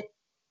treatment,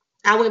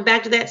 I went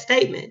back to that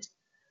statement.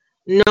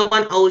 No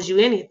one owes you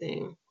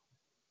anything.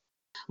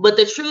 But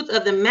the truth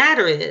of the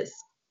matter is,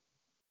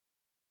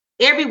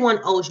 everyone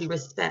owes you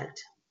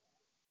respect.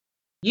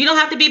 You don't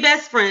have to be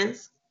best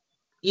friends.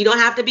 You don't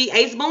have to be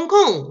ace boon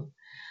coon.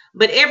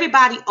 But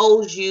everybody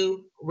owes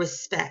you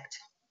respect.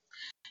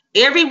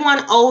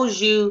 Everyone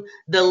owes you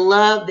the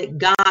love that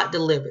God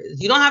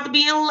delivers. You don't have to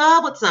be in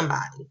love with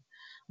somebody,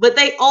 but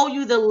they owe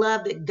you the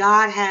love that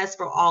God has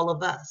for all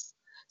of us.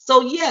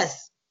 So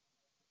yes,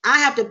 I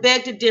have to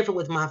beg to differ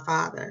with my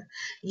father.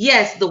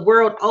 Yes, the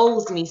world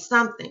owes me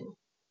something.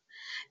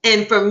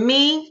 And for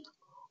me,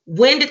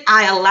 when did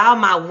I allow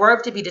my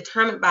worth to be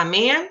determined by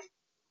man?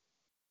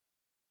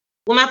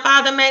 When my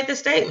father made the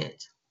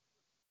statement.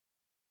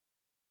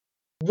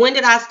 When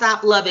did I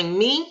stop loving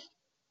me?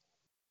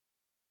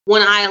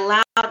 When I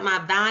allowed my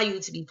value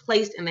to be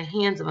placed in the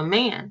hands of a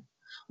man,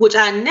 which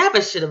I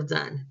never should have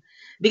done.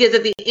 Because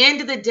at the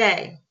end of the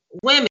day,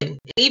 women,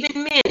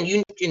 even men,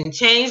 you can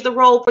change the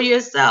role for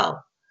yourself.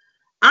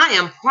 I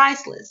am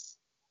priceless.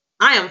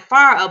 I am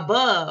far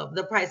above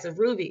the price of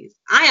rubies.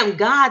 I am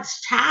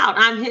God's child.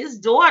 I'm his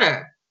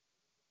daughter.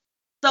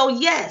 So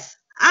yes,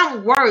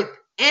 I'm worth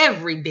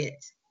every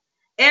bit,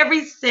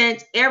 every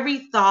cent,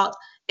 every thought,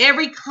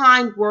 every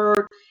kind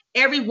word,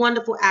 every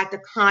wonderful act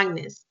of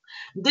kindness.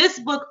 This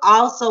book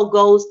also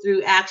goes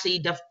through actually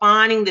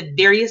defining the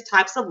various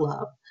types of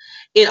love.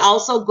 It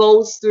also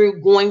goes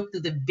through going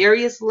through the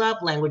various love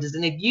languages.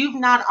 And if you've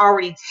not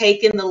already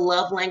taken the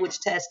love language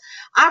test,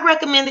 I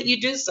recommend that you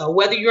do so,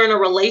 whether you're in a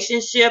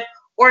relationship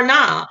or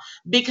not,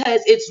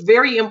 because it's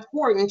very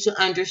important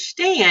to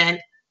understand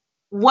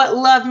what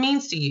love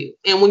means to you.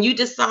 And when you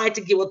decide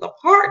to get with a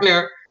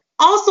partner,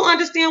 Also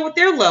understand what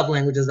their love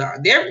languages are.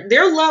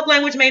 Their love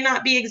language may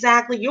not be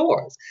exactly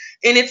yours.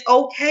 And it's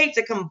okay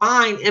to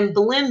combine and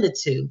blend the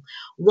two.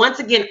 Once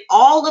again,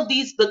 all of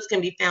these books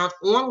can be found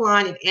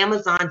online at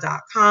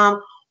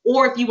Amazon.com.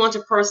 Or if you want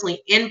to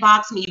personally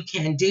inbox me, you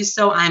can do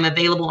so. I am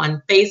available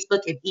on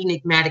Facebook at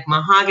Enigmatic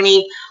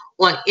Mahogany.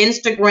 On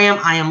Instagram,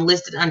 I am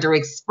listed under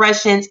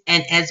Xpressionz,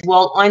 and as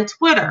well on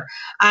Twitter.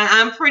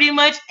 I'm pretty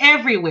much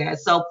everywhere.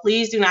 So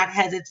please do not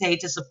hesitate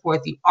to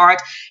support the art.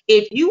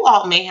 If you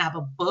all may have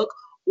a book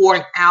or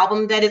an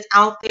album that is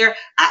out there,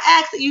 I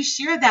ask that you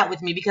share that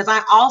with me because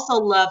I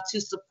also love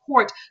to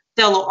support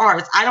fellow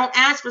artists. I don't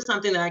ask for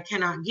something that I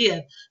cannot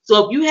give.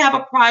 So if you have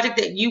a project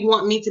that you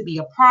want me to be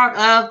a part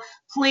of,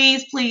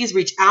 please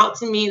reach out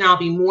to me and I'll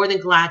be more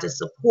than glad to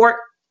support.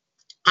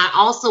 I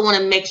also want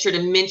to make sure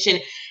to mention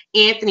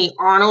Anthony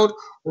Arnold.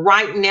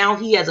 Right now,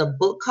 he has a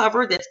book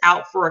cover that's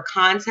out for a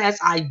contest.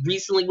 I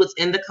recently was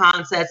in the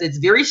contest. It's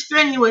very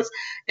strenuous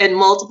and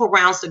multiple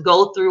rounds to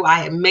go through. I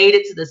have made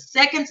it to the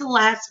second to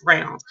last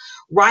round.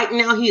 Right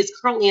now, he is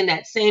currently in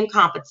that same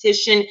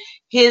competition.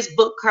 His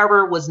book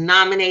cover was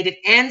nominated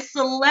and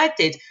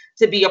selected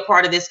to be a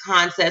part of this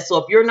contest. So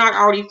if you're not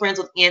already friends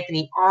with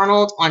Anthony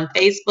Arnold on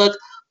Facebook,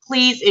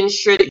 please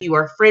ensure that you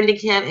are friending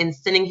him and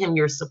sending him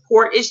your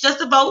support. It's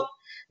just a vote.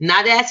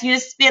 Not asking you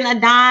to spend a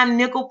dime,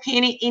 nickel,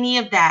 penny, any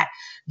of that,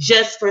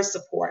 just for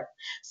support.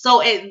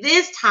 So at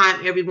this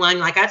time, everyone,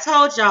 like I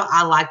told y'all,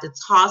 I like to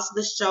toss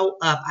the show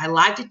up. I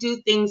like to do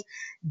things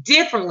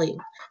differently.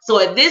 So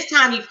at this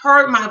time, you've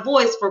heard my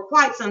voice for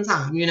quite some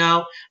time.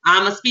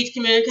 I'm a speech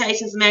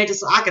communications major,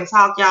 so I can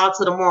talk y'all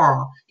to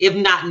tomorrow, if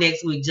not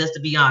next week, just to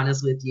be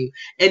honest with you.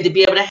 And to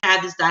be able to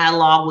have this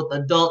dialogue with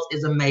adults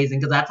is amazing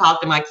because I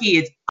talk to my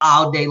kids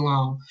all day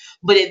long.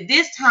 But at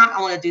this time, I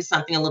want to do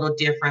something a little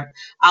different.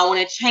 I want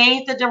to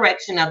change the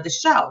direction of the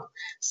show.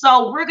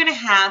 So we're going to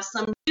have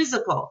some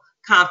musical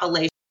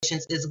compilations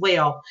as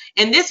well.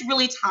 And this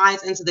really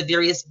ties into the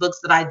various books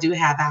that I do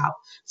have out.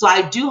 So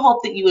I do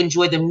hope that you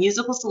enjoy the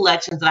musical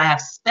selections that I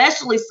have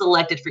specially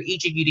selected for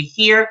each of you to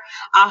hear.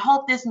 I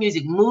hope this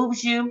music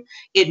moves you,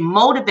 it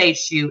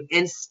motivates you,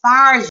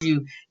 inspires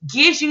you,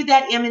 gives you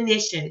that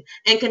ammunition,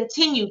 and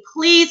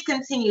please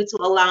continue to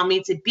allow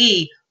me to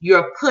be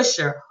your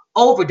pusher,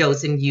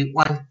 overdosing you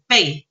on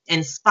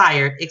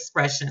faith-inspired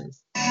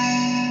expressions.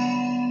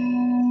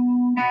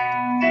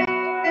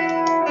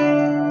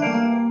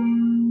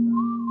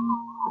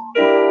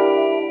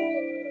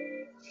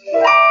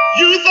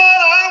 You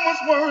thought I was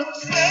worth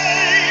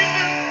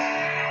saving,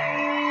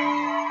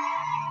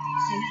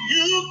 so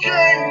you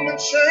came to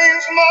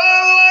change my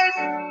life.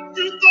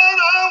 You thought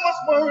I was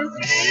worth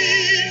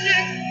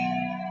leaving,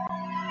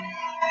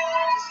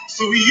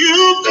 so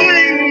you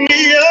cleaned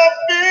me up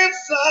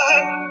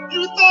inside.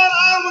 You thought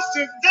I was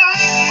to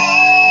die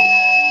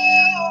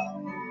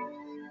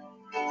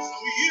for, so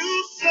you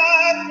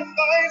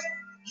sacrificed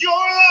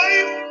your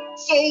life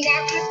so I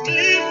could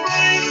be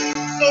free,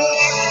 so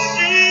I could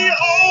be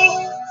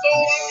whole, so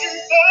I can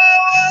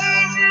tell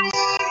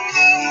everyone I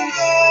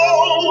know.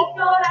 You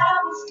thought I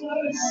was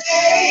worth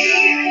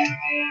saving,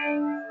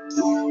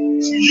 so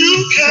you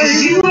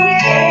came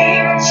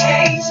and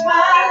changed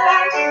my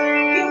life.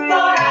 You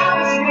thought I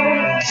was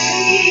worth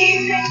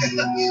leaving.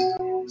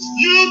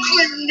 You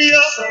cleaned me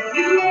up. So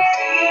you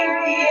cleaned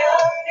me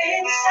up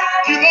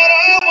inside. You thought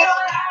I was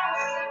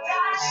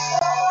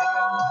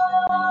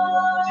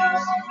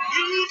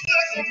you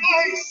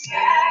sacrificed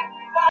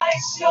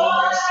your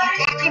life so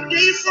I could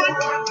be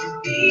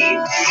free, I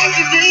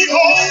could be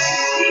whole,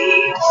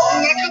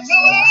 and I could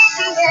tell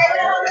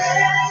everyone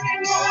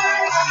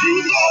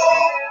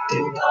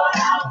you thought I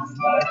was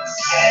worth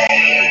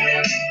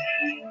saving.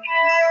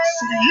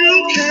 So you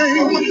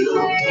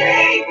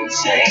came and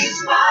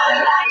changed my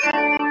life.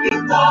 You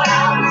thought I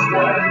was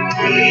worth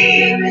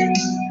leaving.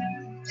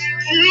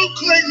 You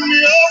cleaned me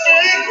up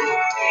and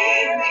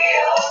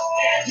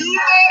you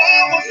thought I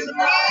was to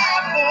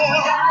die for.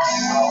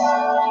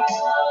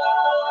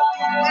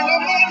 And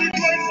I'm only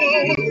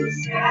grateful. You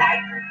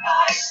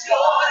sacrificed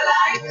your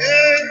life,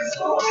 yeah,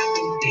 so I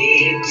can be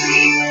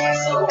free,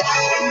 so I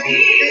can be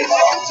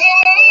whole.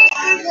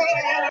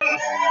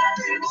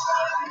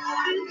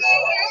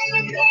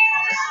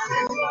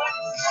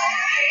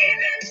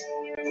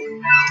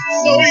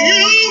 So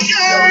you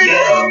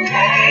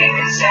came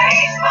and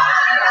changed my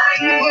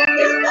life. You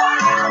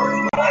thought I was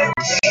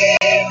worth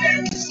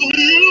leaving. So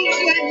you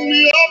cleaned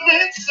me up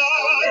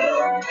inside. You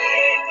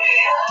cleaned me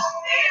up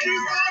inside. You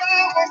thought I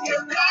was to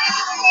die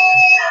for.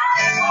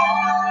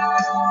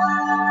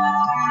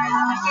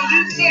 So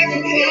you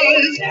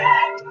sacrificed your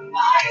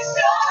life.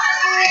 So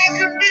I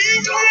could be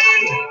free.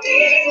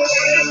 So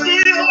I could be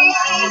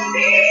whole.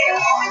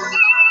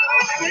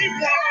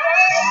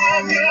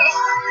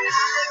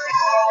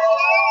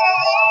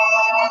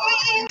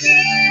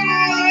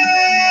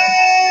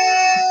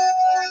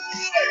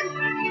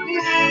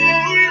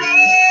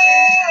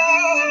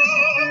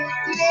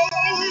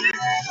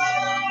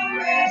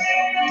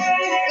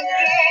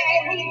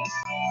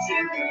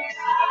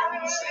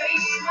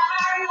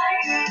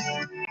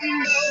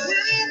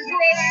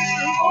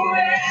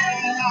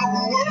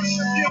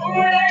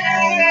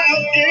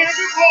 I'll give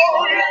you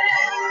glory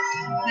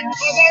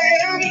because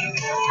I am.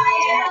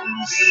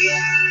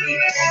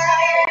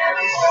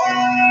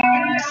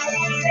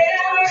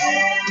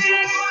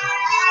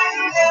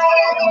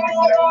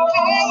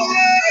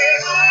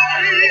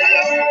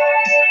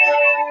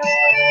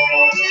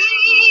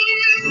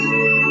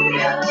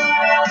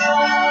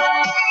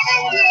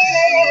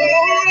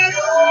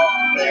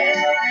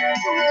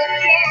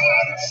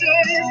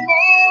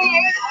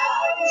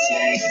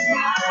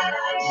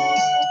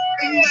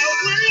 And I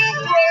will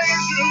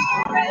praise you.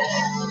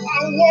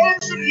 I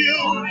worship you.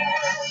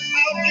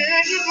 I'll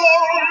give you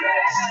glory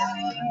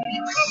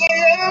because I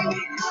am.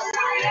 Because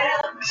I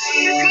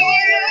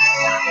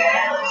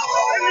am.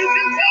 And you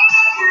can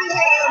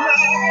tell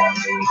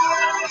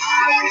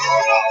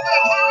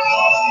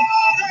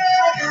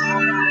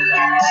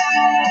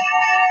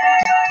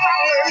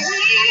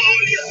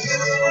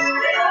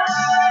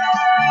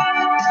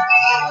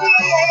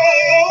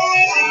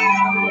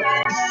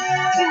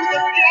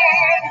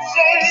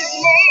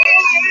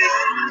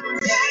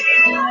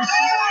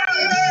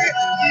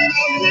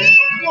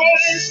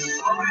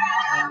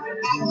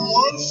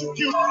worship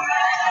you.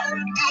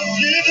 I'll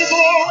give you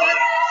glory.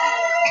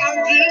 I'll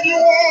give you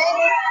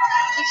all.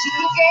 Cause you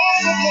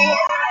deserve the Lord.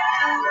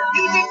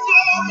 You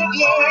deserve the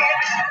glory.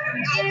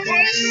 I'll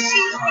praise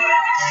you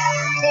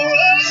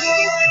forever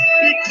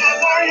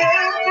because I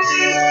am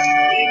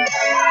free.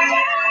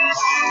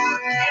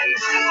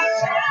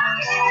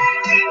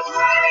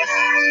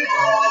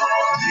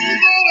 You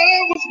thought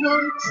I was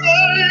one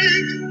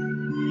thing,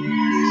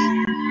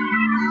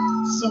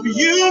 so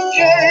you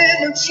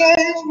came and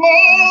changed my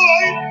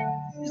life.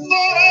 You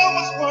thought I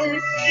was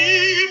worth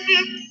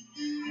keeping.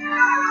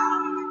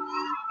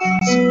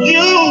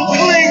 You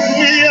cleaned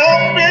me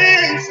up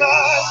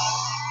inside.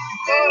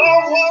 Thought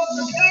I was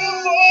the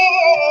devil.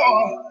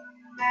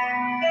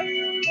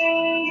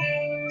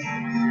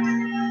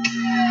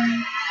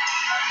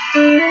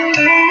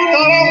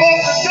 Thought I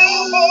was the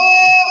devil.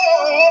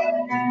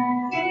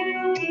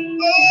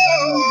 Oh,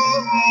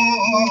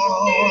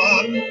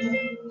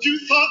 you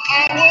thought I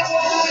was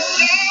the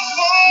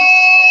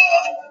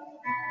devil.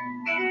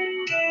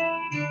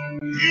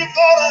 You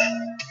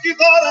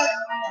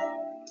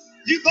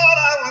thought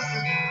I was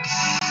the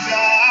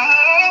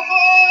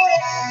devil.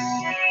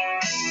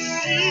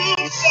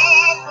 You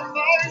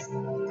sacrificed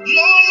your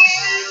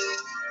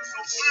life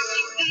so I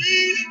could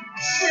be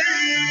free.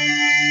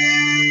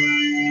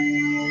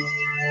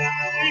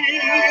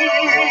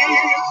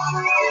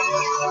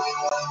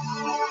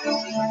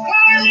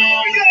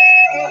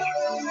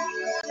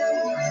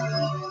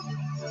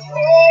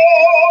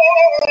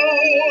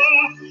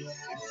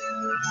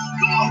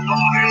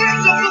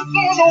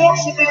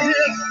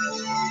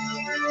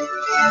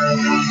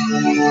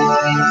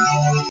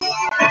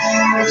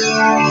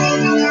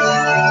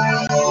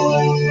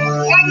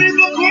 I need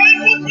the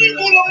grateful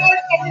people to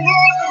make some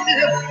noise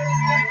here.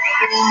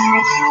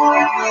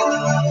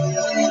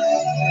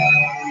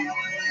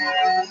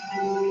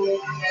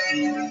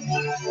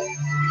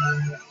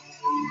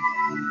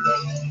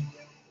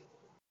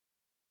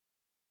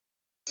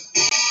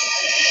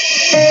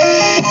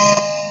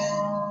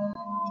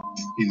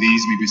 He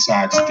leads me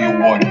beside still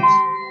waters.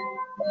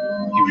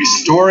 He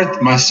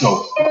restoreth my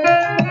soul.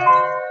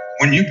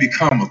 When you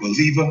become a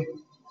believer,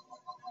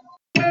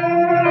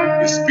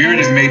 your spirit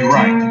is made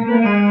right.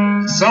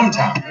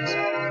 Sometimes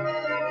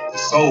the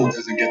soul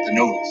doesn't get the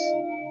notice.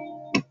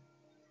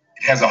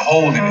 It has a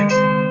hole in it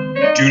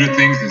due to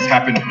things that's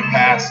happened in the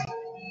past,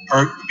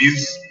 hurt,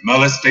 abuse,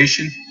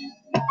 molestation.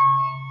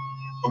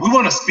 But we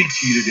want to speak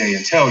to you today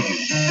and tell you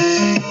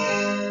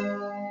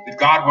that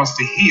God wants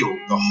to heal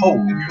the hole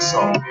in your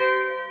soul.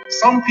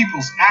 Some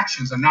people's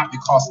actions are not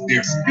because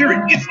their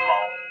spirit is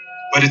wrong,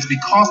 but it's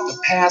because the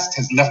past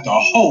has left a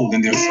hole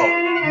in their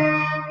soul.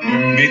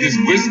 May this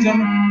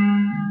wisdom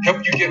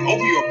help you get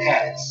over your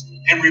past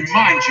and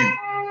remind you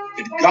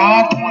that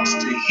God wants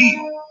to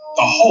heal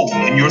the hole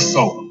in your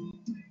soul.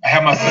 I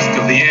have my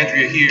sister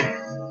Leandria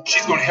here.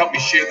 She's going to help me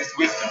share this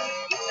wisdom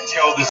and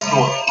tell this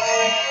story.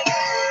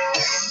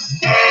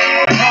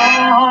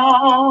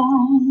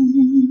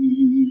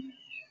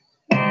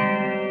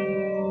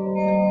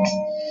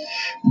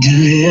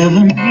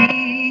 Deliver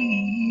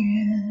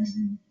me,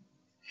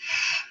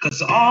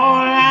 'cause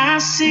all I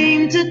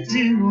seem to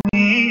do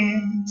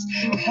is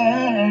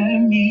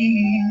hurt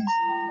me.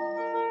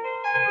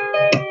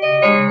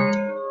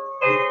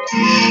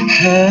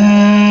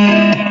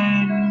 Hurt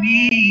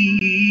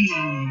me.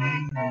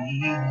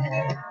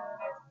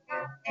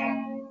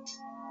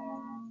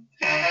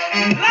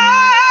 Lord,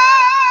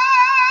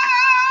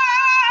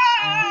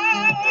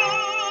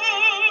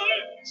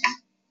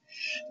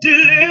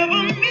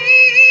 deliver me,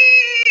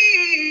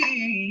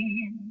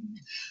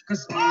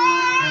 'cause all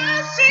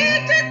I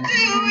seem to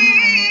do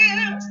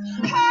is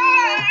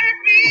hurt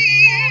me.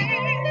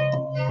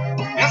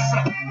 Yes,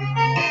 sir.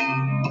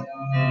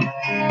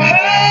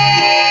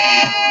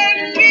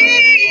 Hurt me.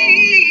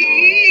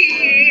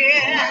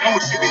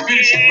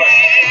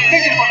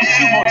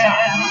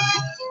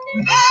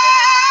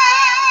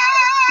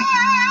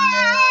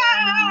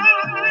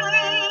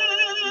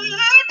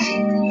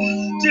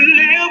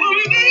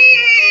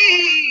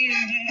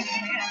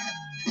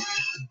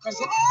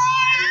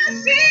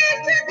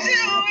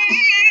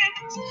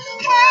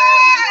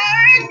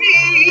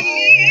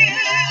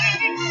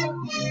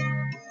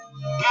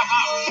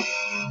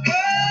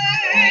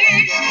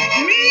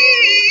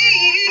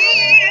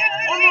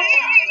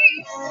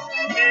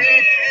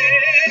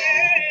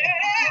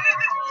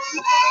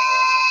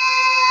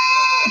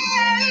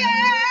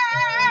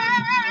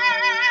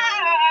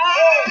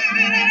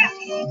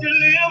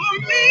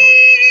 never me.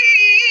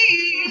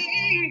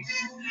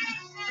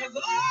 'Cause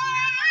all I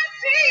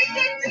seem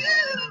to do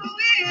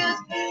is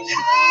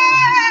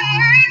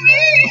hurt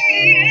me.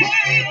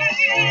 Hurt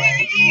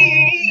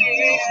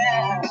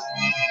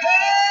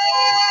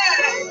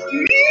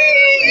me.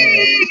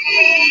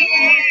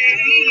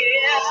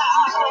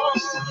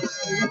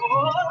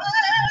 Oh,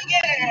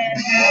 yeah.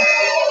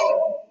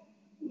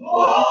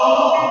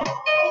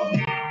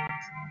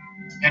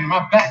 And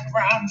my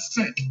background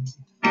sing.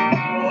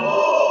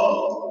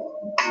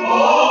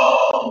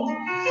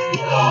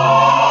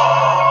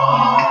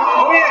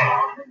 Oh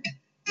yeah.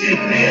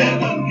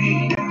 Deliver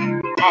me.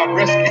 God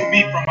rescue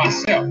me from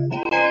myself,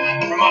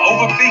 from my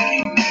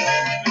overthinking.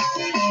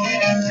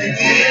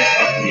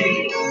 Deliver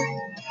me.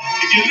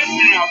 If you're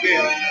listening out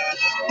there,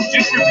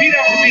 just repeat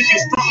after me if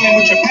you're struggling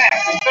with your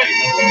past and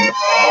say,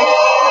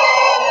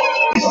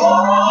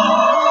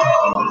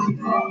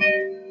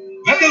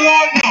 let the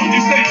Lord know.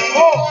 Just say,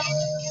 oh.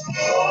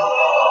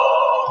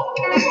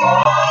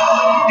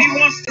 He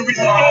wants to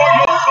restore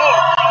your soul.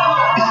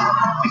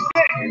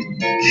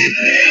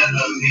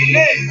 Deliver me.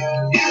 Hey,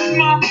 it's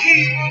my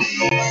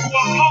people who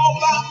are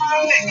called by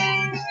my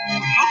name.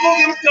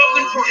 Humble themselves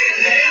and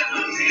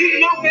pray.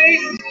 Seek my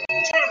face.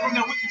 Turn from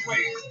their wicked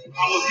ways.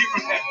 I will hear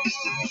from heaven.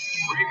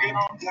 Bring it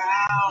on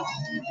down.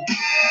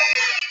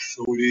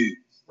 So it is.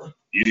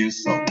 It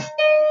is so.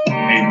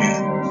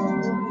 Amen.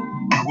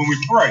 Now when we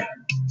pray,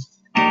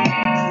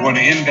 we want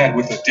to end that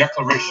with a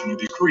declaration, a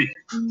decree.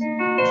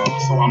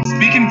 So I'm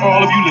speaking for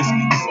all of you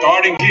listening,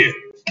 starting here,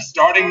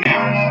 starting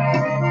now.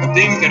 The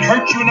things that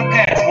hurt you in the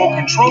past won't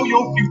control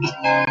your future.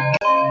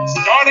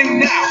 Starting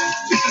now,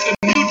 this is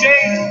a new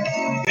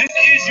day. This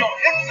is your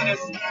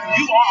exodus.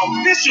 You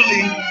are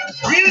officially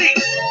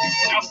released.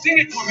 Now sing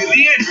it for me,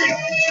 Leandria.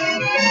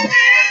 This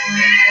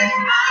is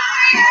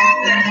my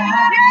exodus.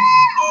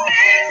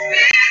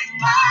 This is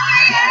my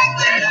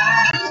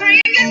exodus.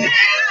 Bring it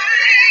down.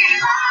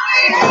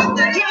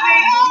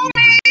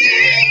 This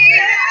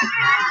is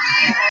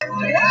my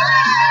exodus.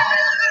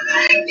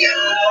 Thank you,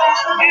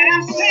 Lord. And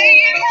I'm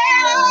saying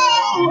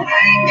hello.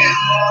 Thank you,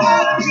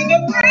 Lord. To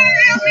the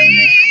brand of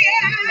me.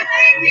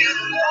 Thank you,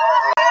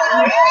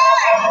 Lord.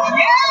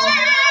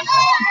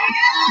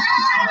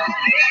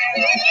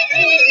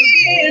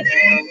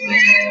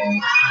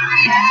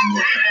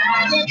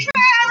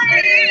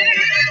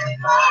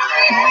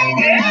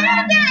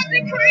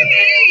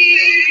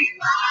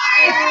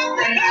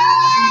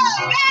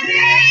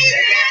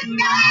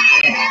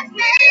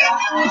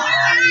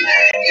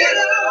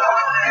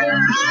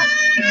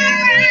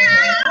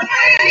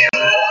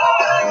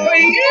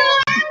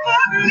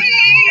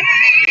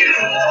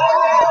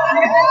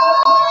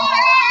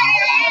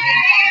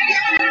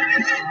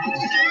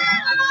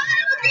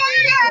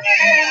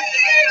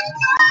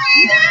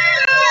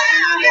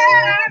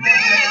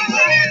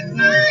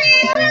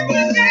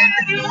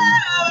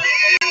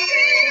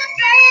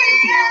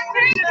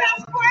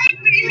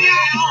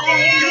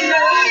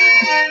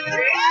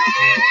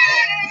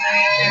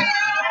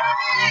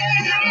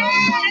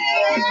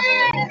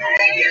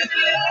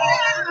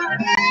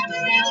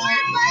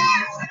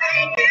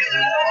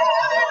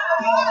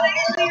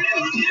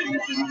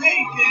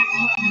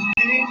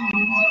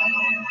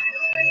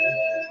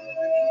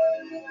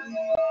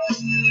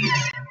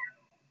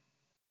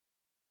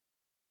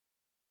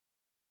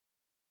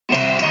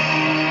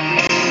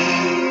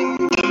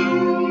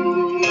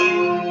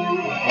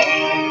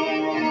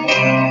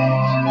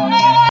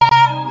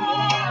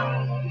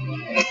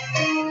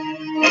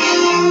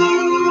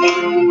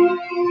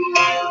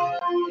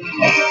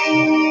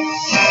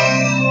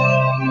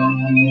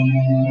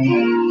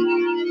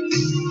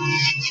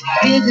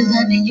 Bigger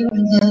than the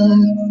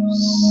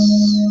universe,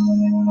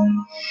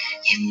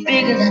 you're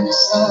bigger than the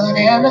sun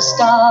and the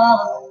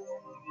stars,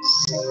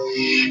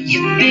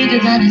 you're bigger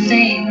than the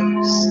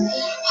things,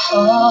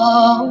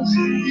 oh,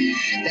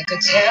 that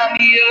could tear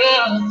me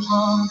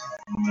apart.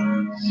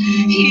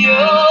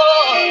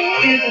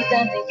 You're bigger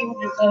than the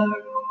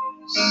universe,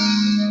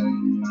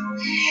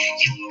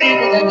 you're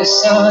bigger than the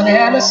sun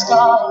and the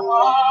stars,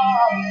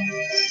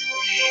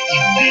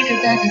 you're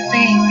bigger than the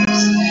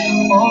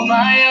things, oh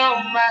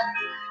my,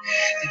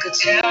 that could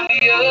tear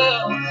me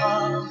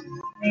apart.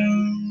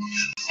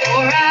 For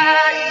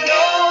I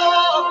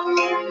know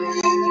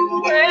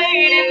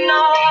great in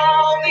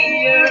all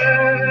the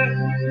earth.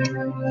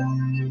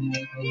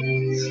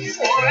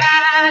 For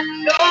I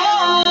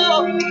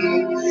know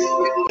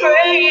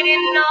great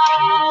in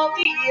all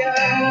the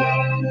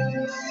earth.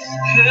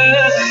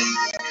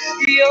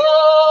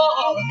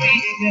 You're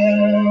bigger.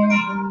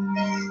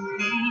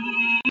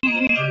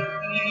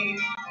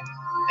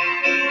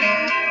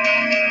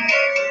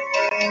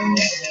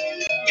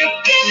 You're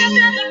bigger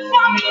than the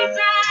problems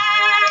I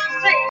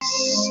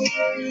face.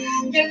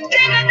 You're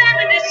bigger than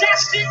the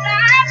disasters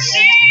I've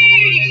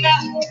seen.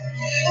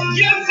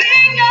 You're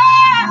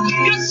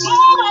bigger. You're so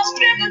much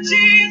bigger,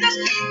 Jesus,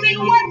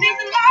 than what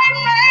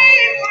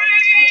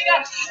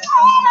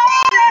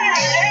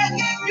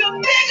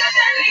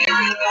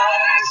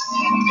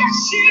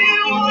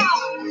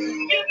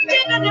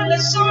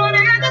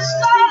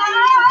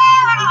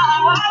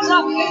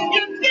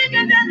You're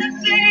bigger than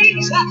the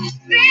things,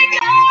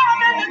 bigger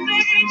than the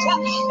things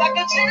that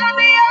can tear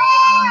me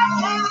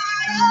apart.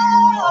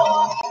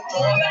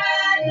 For I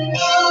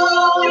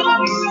know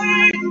you're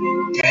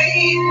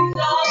great in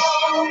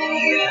all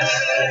the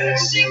earth.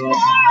 Sing, for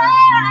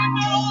I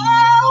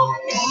know,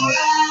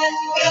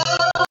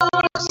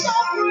 so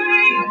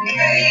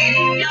great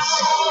in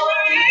all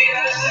the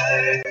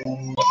earth.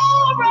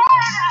 For I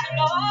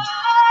know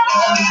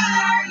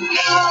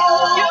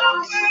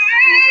you're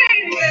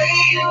great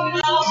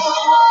in all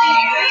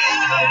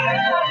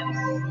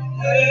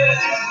the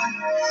earth.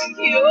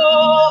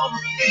 You're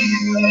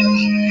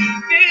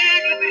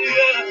bigger,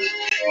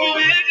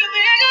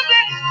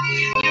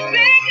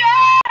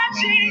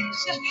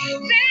 Jesus,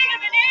 bigger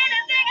than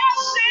anything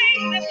I've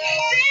seen,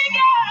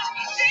 bigger.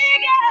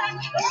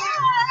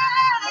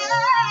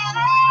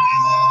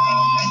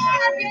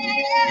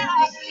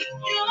 Yeah,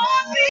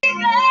 you're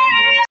bigger,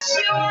 yes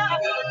you are.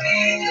 You're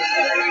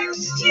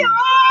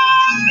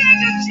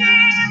bigger,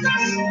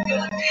 Jesus.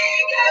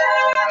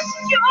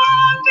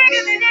 You're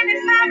bigger than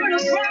any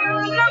marital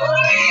problem.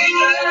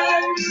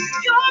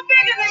 You're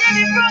bigger than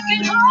any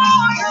broken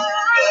heart.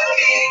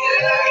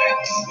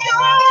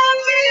 You're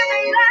bigger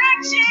than that,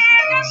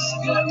 Jesus.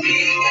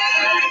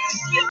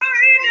 You're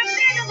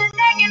bigger than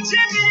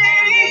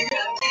negativity.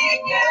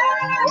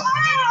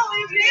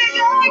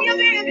 Oh, you're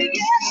bigger,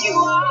 yes you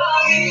are.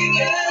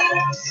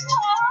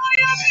 Oh,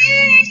 you're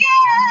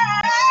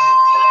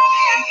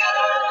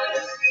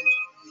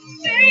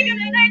bigger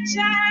than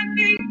HIV,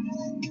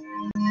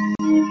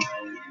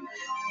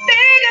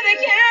 bigger than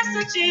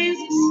cancer,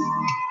 Jesus.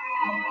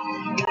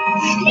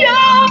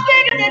 You're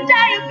bigger than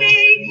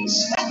diabetes.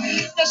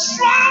 The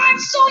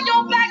stripes on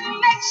your back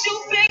makes you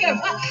bigger.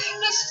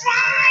 The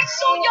stripes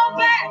on your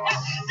back,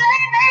 they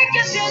make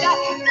you bigger.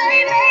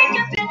 They make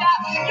you bigger.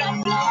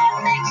 Your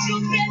blood makes you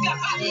bigger.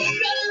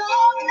 Your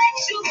love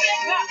makes you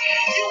bigger.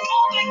 You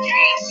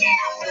overcame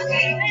death,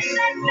 and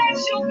that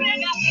makes you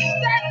bigger.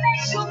 That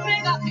makes you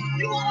bigger.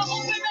 You want to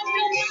open up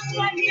your mouth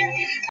right here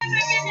and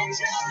begin to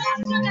tell God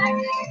tonight.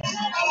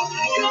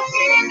 You're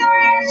bigger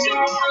as you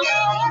are.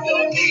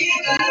 You're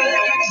bigger.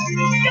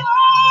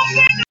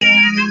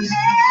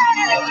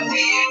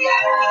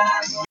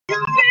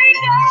 You're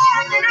bigger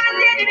than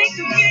identity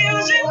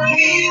confusion.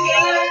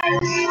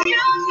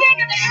 You're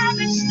bigger than our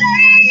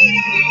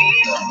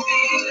mistakes.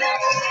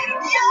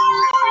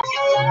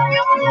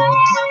 Your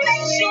love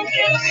makes you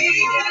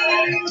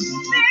bigger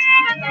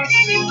than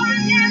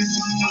anyone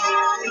else.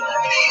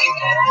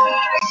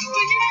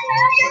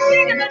 You're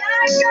bigger than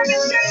our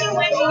circumstances.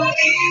 You're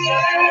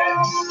bigger.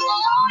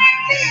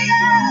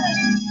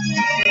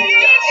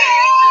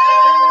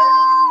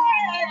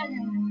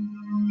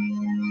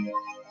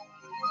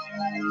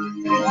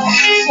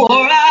 For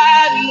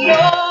I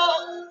know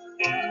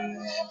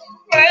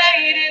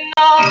great in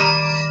all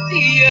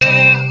the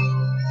earth.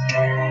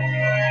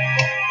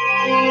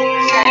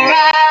 For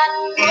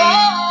I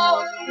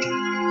know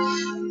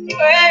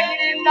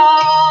great in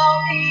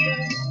all the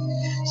earth.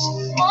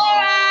 For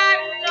I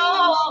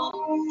know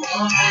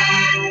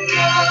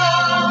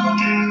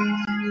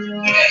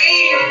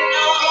great in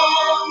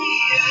all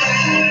the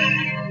earth.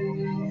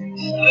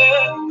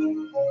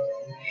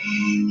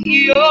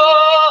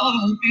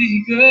 You're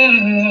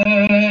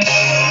bigger.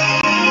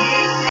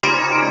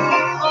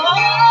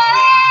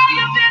 Oh,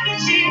 you're bigger,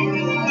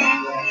 Jesus.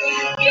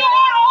 You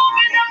want to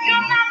open up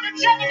your mouth and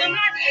tell them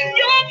tonight,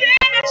 you're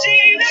bigger,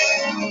 Jesus.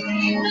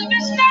 There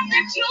is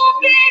nothing too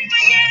big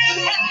for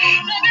you.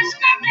 There is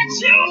nothing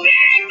too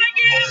big for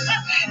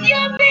you.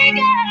 You're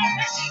bigger.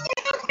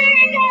 You're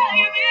bigger.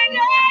 You're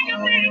bigger.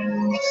 You're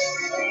bigger.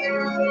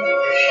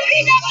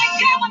 He doesn't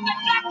care what the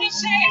doctor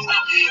says.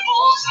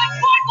 Whose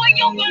report will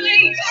you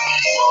believe?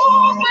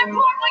 Whose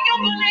report will you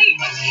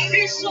believe?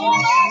 He's so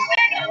much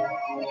bigger.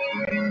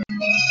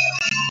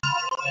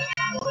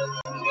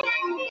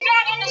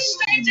 God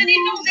understands and He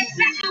knows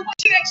exactly what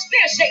you're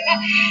experiencing.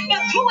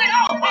 But through it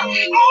all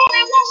He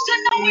wants to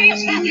know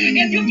is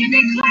if you can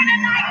declare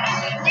tonight,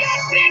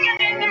 you're bigger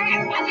than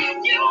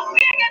that. You're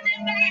bigger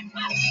than that.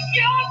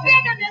 You're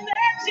bigger than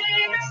that,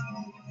 Jesus.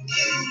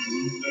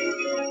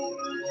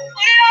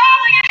 Put it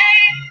all in your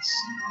hands.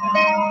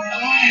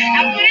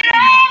 I put it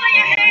all in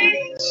your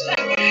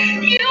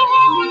hands. You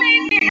won't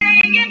leave me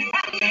hanging.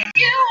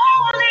 You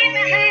won't leave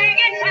me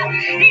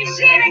hanging. He's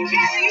here to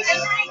carry you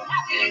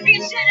tonight.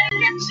 He's here to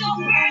lift your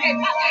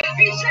burden.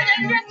 He's here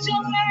to lift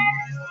your burden.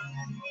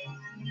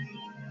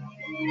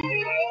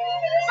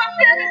 I'm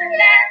bigger than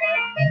that.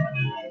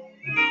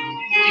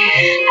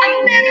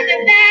 I'm bigger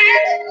than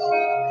that.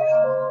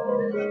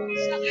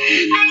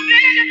 I'm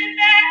bigger than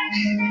that.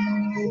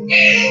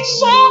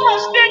 So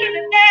much bigger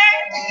than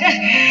that.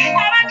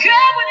 I don't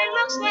care what it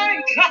looks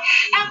like.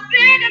 I'm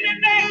bigger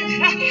than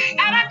that.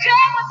 I don't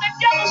care what the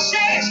devil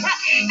says.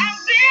 I'm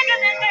bigger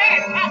than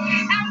that.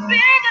 I'm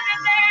bigger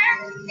than that.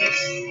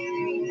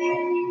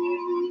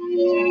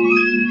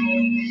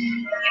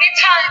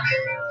 Anytime,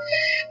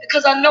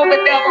 because I know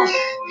the devil.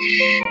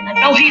 I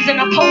know he's an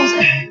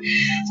opposer,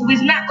 so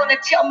he's not going to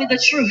tell me the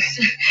truth.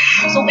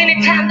 So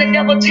anytime the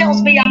devil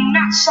tells me I'm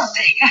not not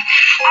something,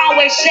 I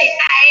always say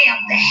I am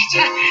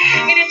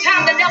that.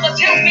 Anytime the devil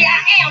tells me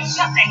I am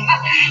something,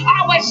 I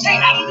always say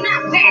I'm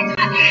not that.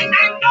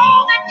 I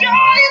know that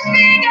God is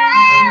bigger.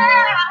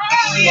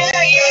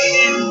 Yeah, yeah,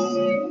 yeah.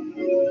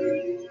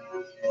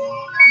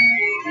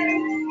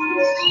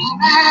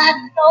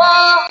 I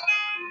know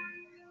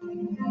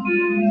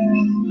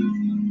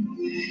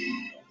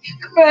you're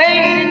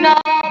great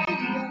enough.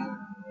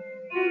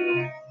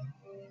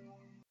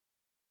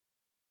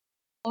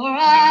 For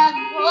I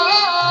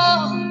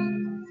know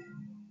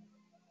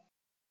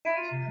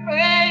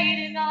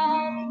great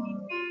enough.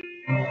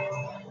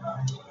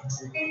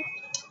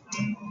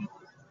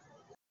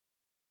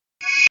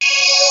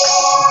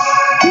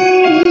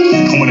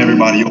 Come on,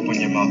 everybody, open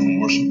your mouth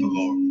and worship the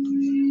Lord.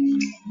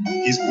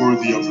 He's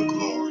worthy of the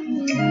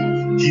glory.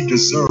 He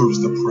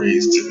deserves the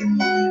praise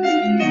today.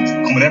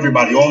 Come on,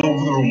 everybody, all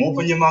over the room,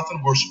 open your mouth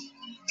and worship.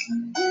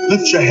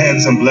 Lift your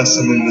hands and bless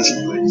him in this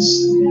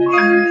place.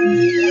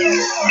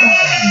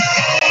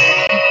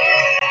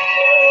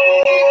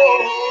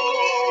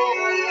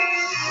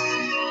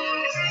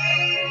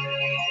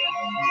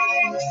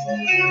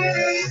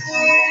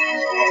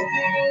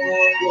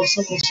 Your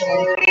simple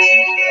song.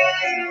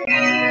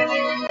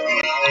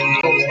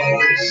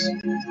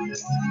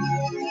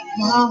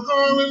 My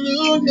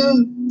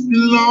hallelujah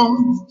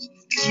belongs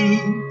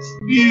to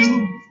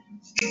you.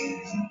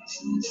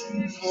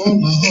 Oh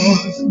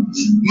Lord,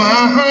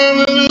 my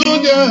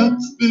hallelujah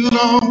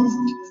belongs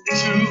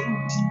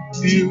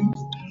to you.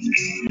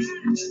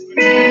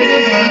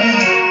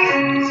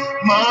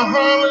 My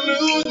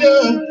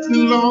hallelujah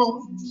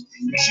belongs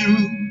to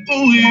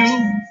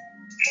you.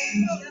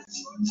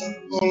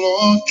 Oh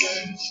Lord,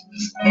 yes.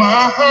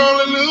 My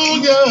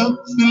hallelujah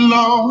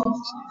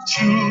belongs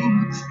to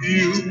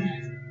you.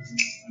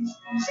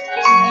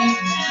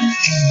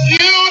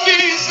 You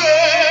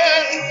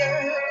deserve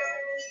it.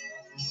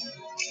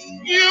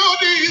 You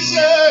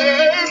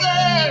deserve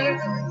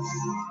it.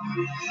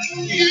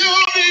 You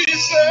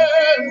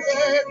deserve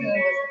it.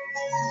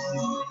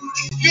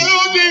 You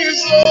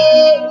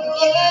deserve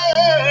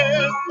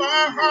it.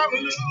 My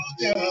hallelujah.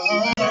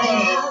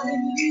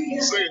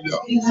 Say it,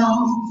 y'all.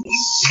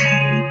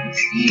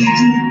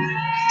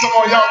 Come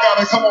on, y'all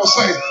gotta come on,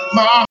 say it.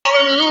 My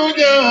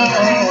hallelujah.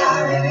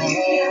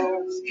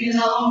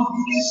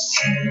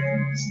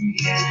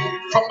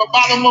 From the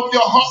bottom of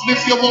your heart,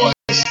 lift your voice.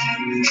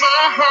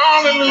 My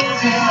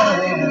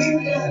hallelujah.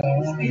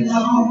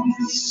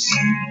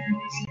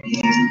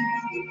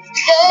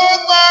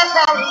 Lord, my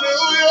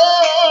hallelujah.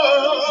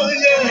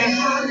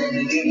 Yeah.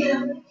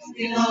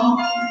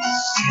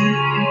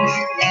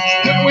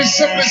 Then we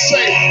simply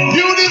say,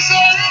 you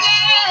deserve it.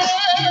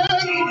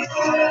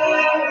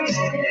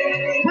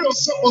 Real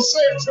simple, say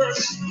it, church.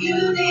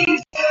 You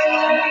deserve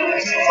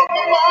it. From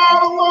the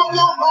bottom of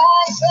your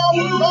heart, tell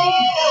the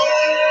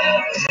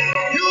Lord.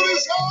 You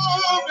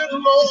deserve it,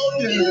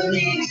 Lord. You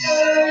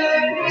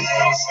deserve it.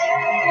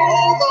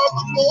 All of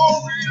the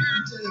glory.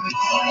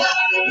 All of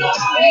the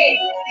glory.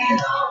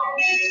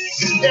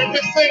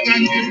 Everything I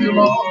give you,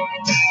 Lord.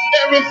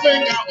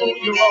 Everything I owe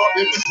you, Lord,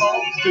 it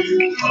belongs to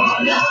you.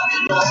 All of the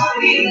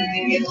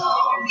glory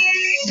belongs.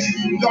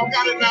 Y'all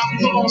got it now?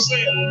 Come on,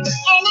 say it.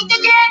 All of the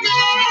glory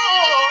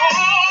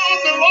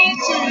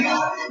belongs to you.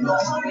 All of the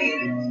glory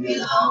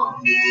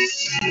belongs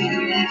to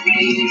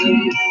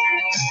you.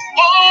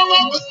 All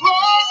of the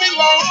glory,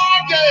 Lord,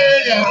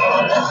 yeah.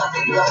 All of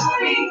the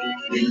glory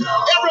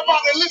belongs.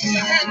 Everybody lift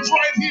your hands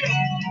right here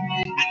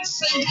and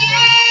say,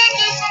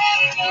 yes,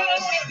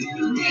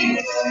 you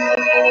deserve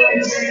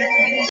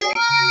it.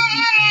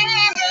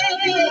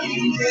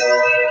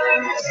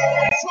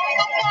 From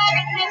the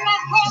bottom of my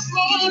heart,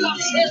 Lord, I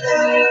say,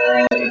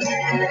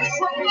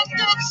 from the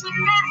depths of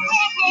my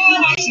heart,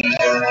 Lord, I say,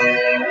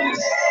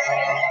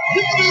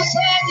 you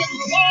deserve it,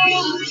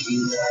 Lord.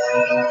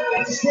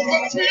 From the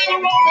tear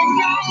rolling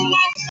down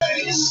my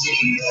face,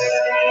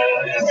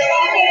 when I'm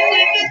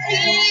holding the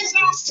things I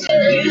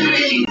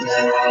say,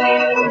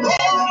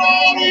 oh,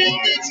 Lord, you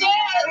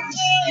deserve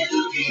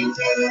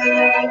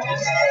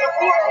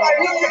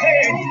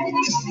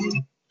it.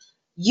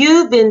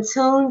 You've been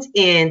tuned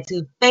in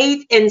to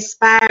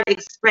faith-inspired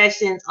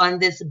expressions on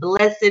this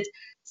blessed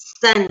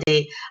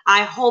Sunday.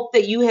 I hope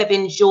that you have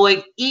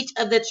enjoyed each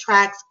of the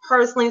tracks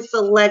personally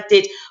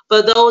selected.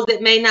 For those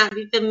that may not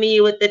be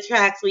familiar with the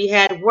tracks, we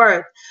had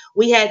Worth,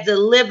 we had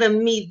Deliver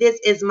Me, This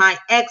Is My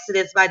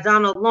Exodus by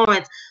Donald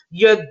Lawrence,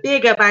 You're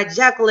Bigger by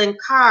Jacqueline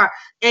Carr,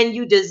 and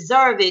You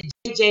Deserve It,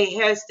 J.J.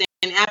 Hairston.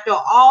 And after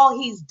all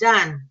he's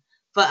done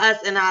for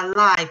us in our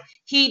life,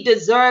 he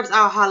deserves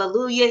our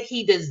hallelujah.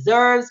 He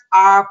deserves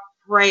our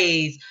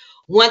praise.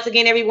 Once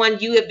again, everyone,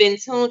 you have been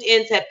tuned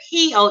into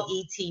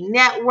P.O.E.T.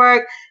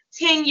 Network,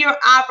 10-year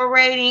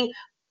operating,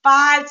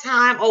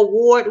 5-time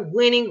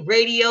award-winning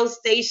radio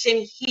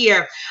station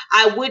here.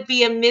 I would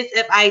be amiss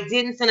if I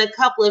didn't send a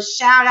couple of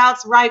shout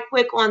outs right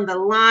quick on the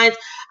lines.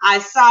 I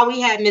saw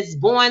we had Miss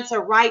Born to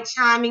Right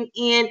chiming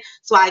in,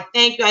 so I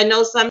thank you. I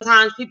know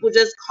sometimes people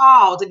just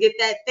call to get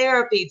that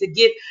therapy, to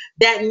get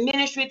that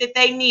ministry that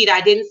they need.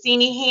 I didn't see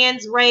any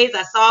hands raised.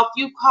 I saw a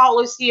few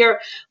callers here,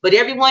 but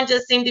everyone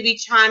just seemed to be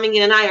chiming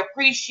in, and I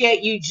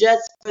appreciate you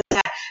just for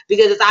that,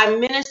 because as I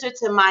minister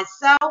to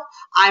myself,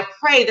 I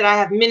pray that I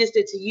have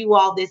ministered to you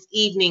all this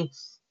evening.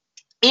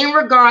 In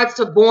regards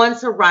to Born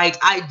to Right,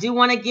 I do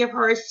want to give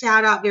her a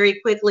shout out very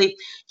quickly.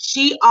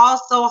 She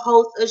also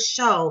hosts a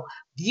show,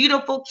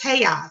 Beautiful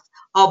Chaos,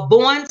 a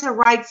Born to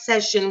Right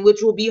session,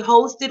 which will be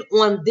hosted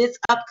on this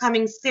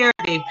upcoming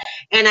Saturday.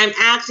 And I'm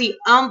actually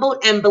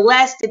humbled and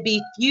blessed to be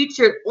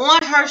featured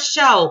on her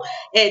show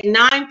at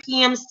 9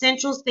 p.m.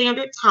 Central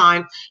Standard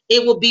Time.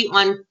 It will be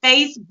on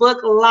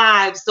Facebook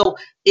Live. So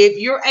if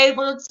you're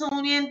able to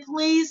tune in,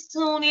 please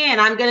tune in.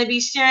 I'm going to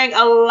be sharing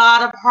a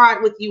lot of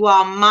heart with you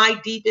all, my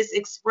deepest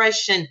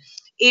expression.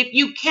 If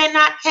you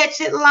cannot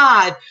catch it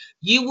live,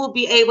 you will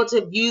be able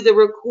to view the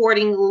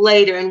recording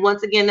later. And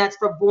once again, that's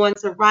for Born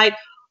to Right.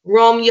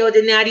 Romeo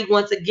Donati,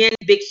 once again,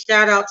 big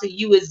shout out to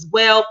you as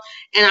well.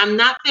 And I'm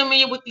not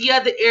familiar with the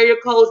other area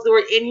codes that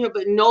were in here,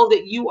 but know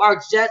that you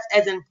are just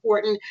as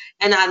important.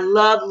 And I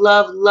love,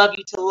 love, love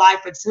you to life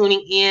for tuning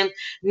in.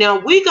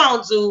 Now, we're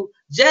going to do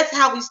just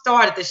how we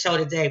started the show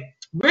today.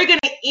 We're going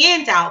to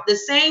end out the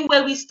same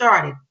way we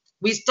started.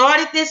 We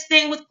started this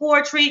thing with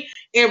poetry,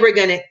 and we're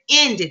going to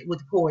end it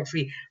with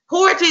poetry.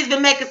 Poetry has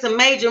been making some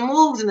major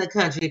moves in the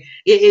country.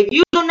 If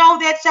you don't know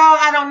that, y'all,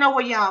 I don't know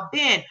where y'all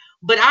been.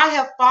 But I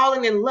have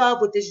fallen in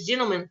love with this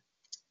gentleman.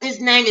 His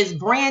name is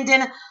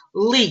Brandon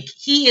Leak.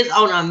 He is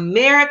on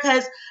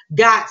America's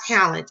Got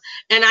Talent.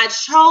 And I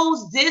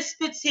chose this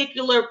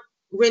particular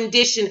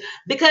rendition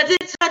because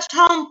it touched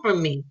home for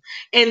me.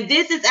 And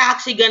this is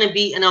actually going to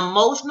be an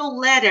emotional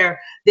letter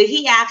that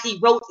he actually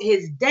wrote to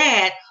his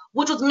dad,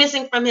 which was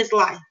missing from his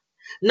life.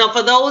 Now,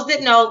 for those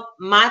that know,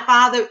 my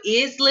father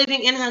is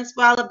living in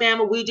Huntsville,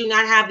 Alabama. We do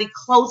not have the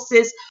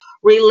closest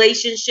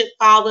relationship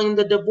following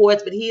the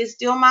divorce, but he is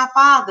still my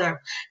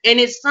father. And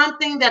it's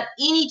something that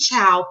any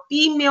child,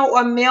 female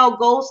or male,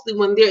 goes through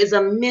when there is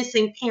a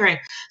missing parent.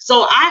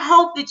 So I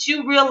hope that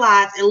you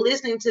realize in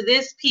listening to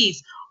this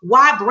piece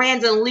why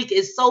Brandon Leak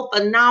is so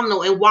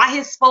phenomenal and why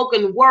his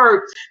spoken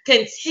word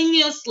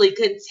continuously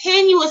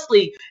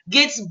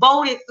gets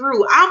voted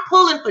through. I'm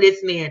pulling for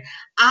this man.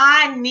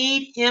 I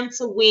need him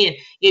to win.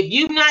 If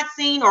you've not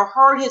seen or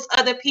heard his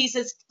other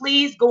pieces,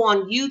 please go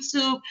on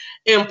YouTube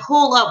and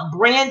pull up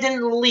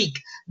Brandon Leak.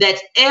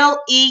 That's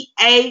Leake.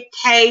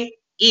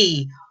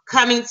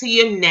 Coming to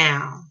you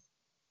now.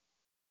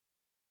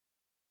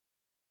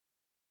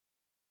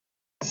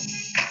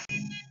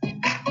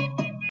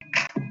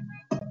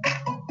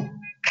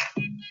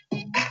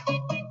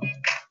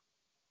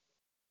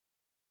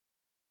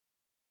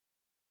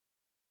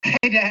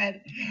 Hey,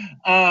 Dad.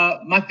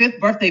 My 5th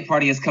birthday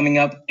party is coming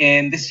up,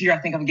 and this year I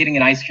think I'm getting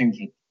an ice cream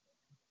cake.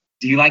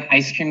 Do you like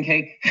ice cream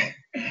cake?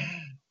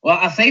 Well,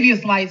 I'll save you a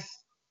slice.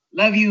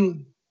 Love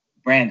you,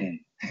 Brandon.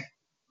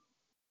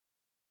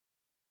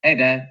 Hey,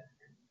 Dad.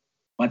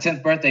 My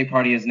 10th birthday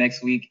party is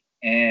next week,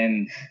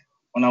 and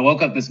when I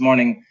woke up this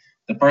morning,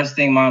 the first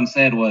thing Mom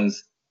said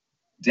was,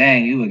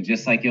 "Dang, you look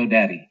just like your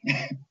daddy."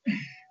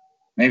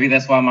 Maybe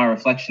that's why my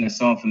reflection is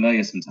so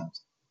unfamiliar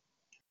sometimes.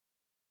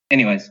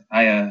 Anyways,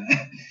 I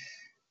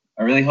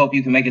really hope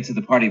you can make it to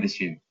the party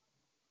this year.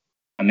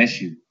 I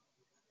miss you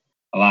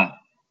a lot.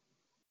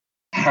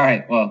 All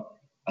right, well,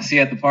 I'll see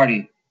you at the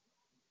party.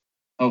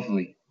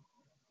 Hopefully.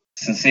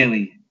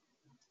 Sincerely,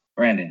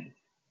 Brandon.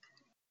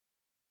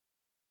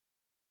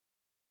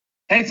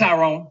 Hey,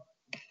 Tyrone.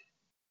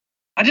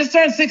 I just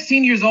turned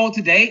 16 years old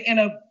today, and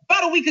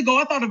about a week ago,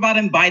 I thought about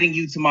inviting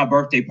you to my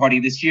birthday party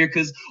this year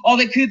because all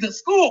the kids at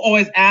school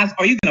always ask,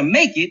 "Are you going to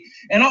make it?"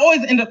 And I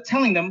always end up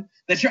telling them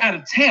that you're out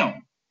of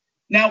town.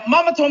 Now,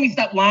 Mama told me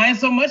stop lying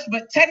so much,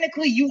 but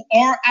technically you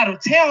are out of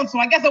town, so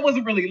I guess I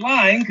wasn't really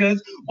lying,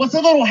 because what's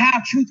a little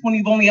half-truth when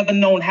you've only ever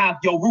known half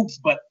your roots?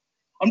 But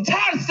I'm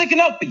tired of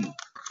sticking up for you.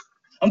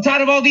 I'm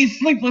tired of all these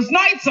sleepless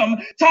nights. I'm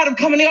tired of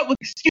coming up with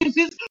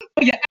excuses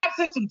for your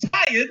absence. I'm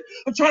tired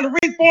of trying to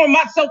reform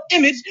my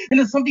self-image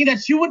into something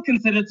that you would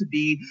consider to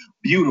be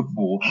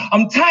beautiful.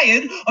 I'm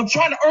tired of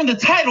trying to earn the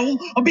title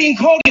of being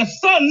called your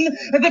son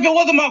as if it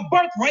wasn't my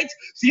birthright.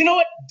 So you know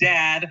what,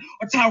 Dad,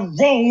 or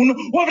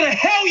Tyrone, whoever the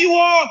hell you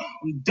are,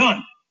 I'm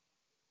done.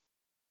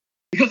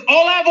 Because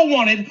all I ever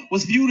wanted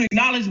was for you to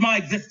acknowledge my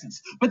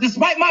existence. But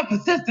despite my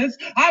persistence,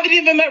 I haven't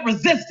even met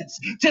resistance,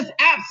 just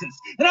absence.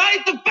 And I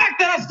hate the fact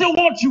that I still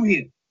want you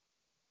here.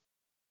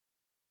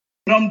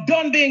 But I'm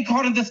done being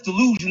caught in this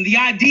delusion. The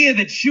idea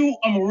that you,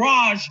 a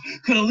mirage,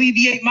 could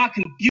alleviate my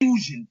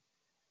confusion.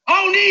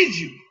 I don't need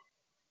you.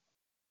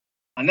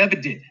 I never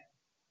did.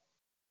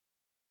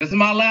 This is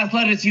my last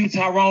letter to you,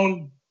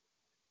 Tyrone.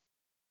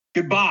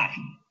 Goodbye.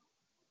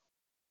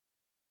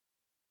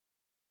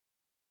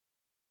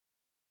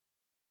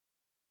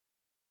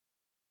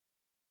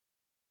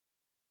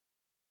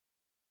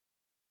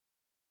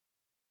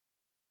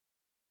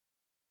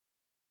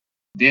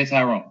 Dear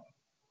Tyrone,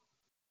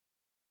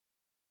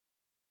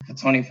 for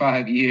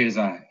 25 years,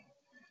 I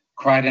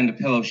cried into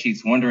pillow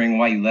sheets wondering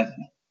why you left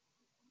me.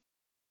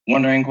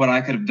 Wondering what I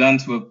could have done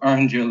to have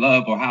earned your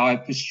love or how I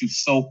pushed you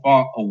so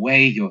far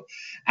away. Your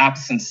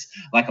absence,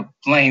 like a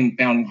flame,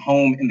 found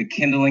home in the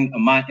kindling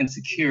of my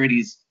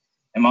insecurities,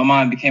 and my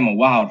mind became a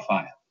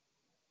wildfire.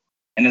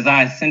 And as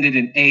I ascended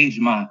in age,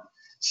 my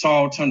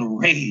sorrow turned to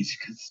rage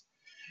because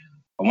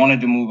I wanted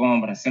to move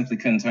on, but I simply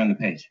couldn't turn the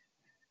page.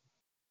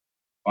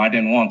 Or I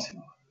didn't want to.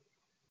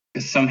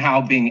 Because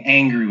somehow being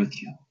angry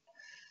with you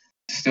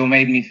still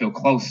made me feel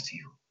close to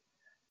you.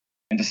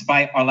 And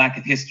despite our lack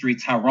of history,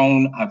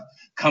 Tyrone, I've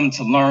come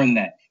to learn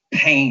that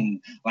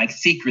pain, like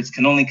secrets,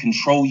 can only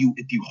control you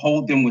if you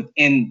hold them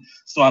within.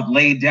 So I've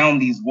laid down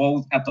these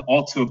woes at the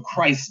altar of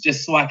Christ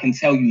just so I can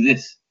tell you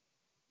this.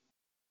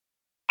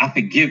 I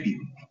forgive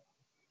you.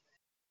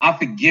 I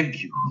forgive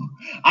you.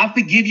 I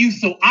forgive you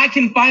so I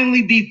can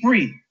finally be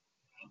free.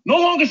 No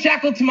longer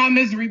shackled to my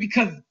misery,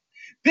 because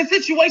this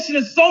situation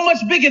is so much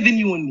bigger than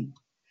you and me.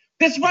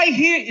 This right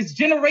here is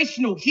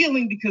generational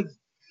healing, because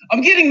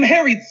I'm getting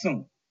married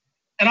soon.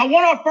 And I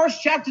want our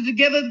first chapter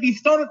together to be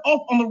started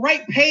off on the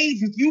right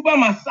page with you by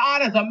my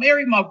side as I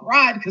marry my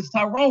bride. Because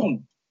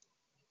Tyrone,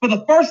 for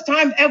the first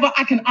time ever,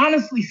 I can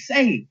honestly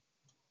say,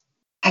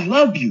 I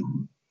love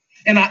you.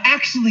 And I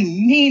actually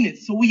mean it.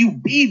 So will you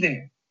be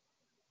there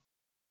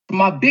for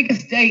my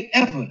biggest day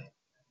ever?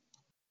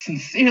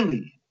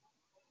 Sincerely,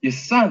 your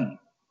son,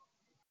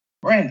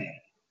 Brandon.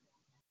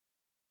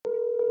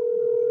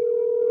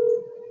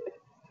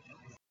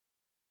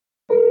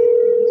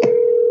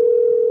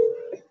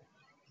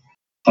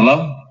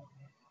 Hello?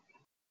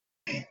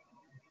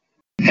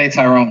 Hey,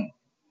 Tyrone.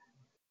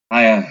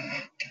 I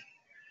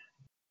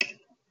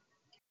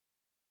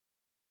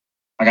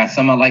got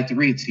something I'd like to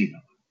read to you.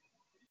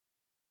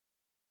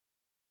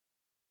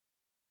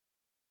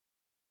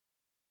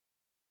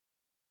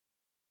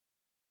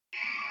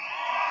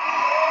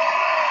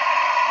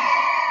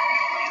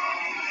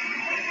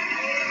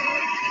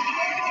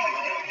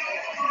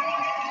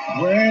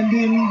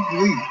 Brandon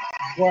Lee.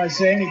 Before I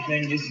say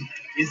anything,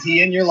 is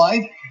he in your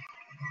life?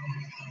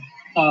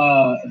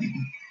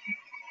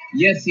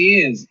 Yes,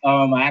 he is.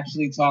 I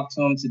actually talked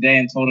to him today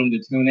and told him to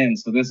tune in.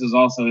 So this is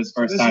also his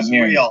first time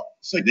here. This is real.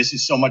 So this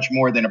is so much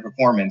more than a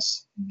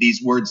performance.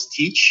 These words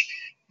teach.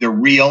 They're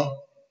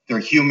real. They're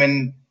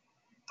human.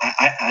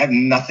 I have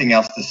nothing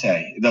else to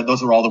say.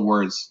 Those are all the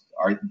words.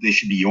 They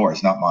should be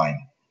yours, not mine.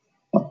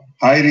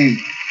 Heidi.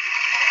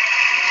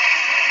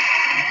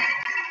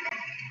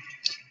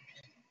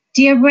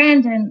 Dear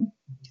Brandon,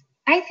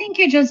 I think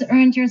you just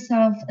earned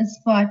yourself a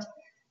spot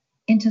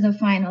into the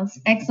finals.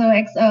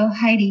 XOXO,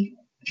 Heidi.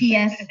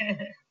 P.S.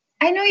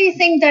 I know you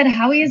think that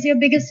Howie is your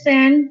biggest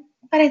fan,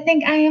 but I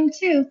think I am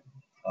too.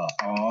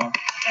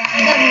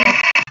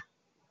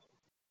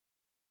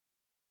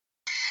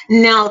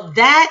 Now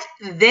that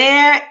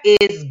there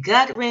is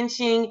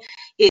gut-wrenching,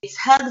 it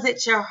tugs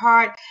at your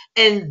heart,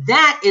 and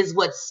that is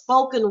what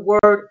spoken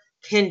word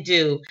can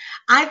do.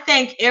 I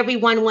thank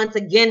everyone once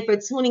again for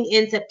tuning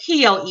into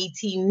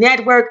P.O.E.T.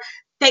 Network,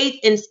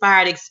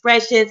 Faith-Inspired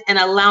Expressions, and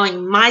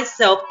allowing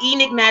myself,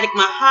 Enigmatic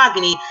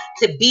Mahogany,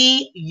 to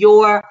be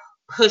your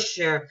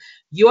pusher.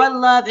 Your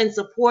love and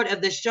support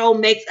of the show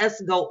makes us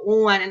go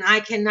on, and I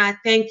cannot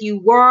thank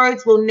you.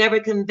 Words will never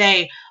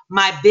convey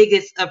my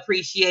biggest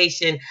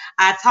appreciation.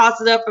 I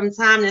toss it up from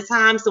time to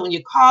time, so when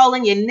you're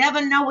calling, you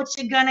never know what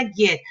you're gonna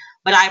get.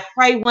 But I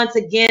pray once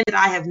again that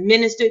I have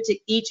ministered to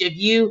each of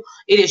you.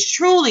 It has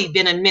truly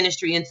been a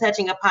ministry in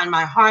touching upon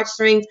my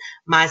heartstrings,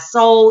 my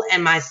soul,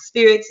 and my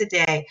spirit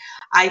today.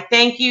 I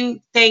thank you,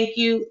 thank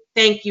you,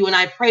 thank you. And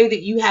I pray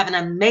that you have an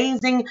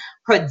amazing,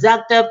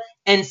 productive,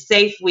 and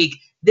safe week.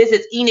 This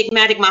is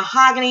Enigmatic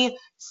Mahogany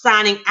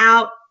signing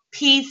out.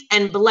 Peace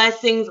and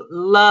blessings.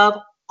 Love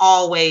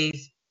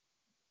always.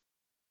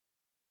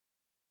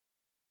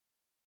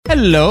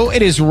 Hello,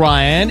 it is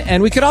Ryan,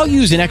 and we could all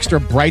use an extra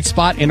bright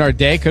spot in our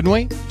day, couldn't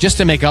we? Just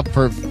to make up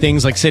for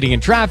things like sitting in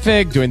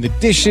traffic, doing the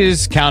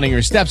dishes, counting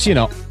your steps, you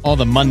know, all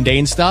the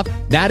mundane stuff.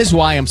 That is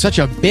why I'm such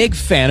a big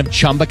fan of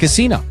Chumba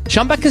Casino.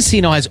 Chumba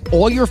Casino has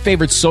all your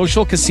favorite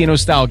social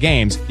casino-style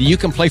games that you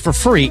can play for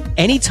free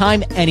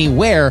anytime,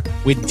 anywhere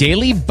with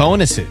daily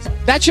bonuses.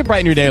 That should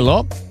brighten your day a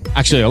little.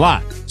 Actually, a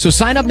lot. So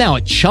sign up now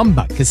at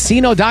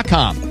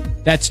ChumbaCasino.com.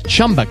 That's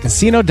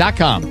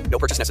ChumbaCasino.com. No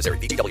purchase necessary.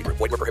 VGW Group.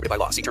 Void where prohibited by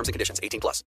law. See terms and conditions. 18+.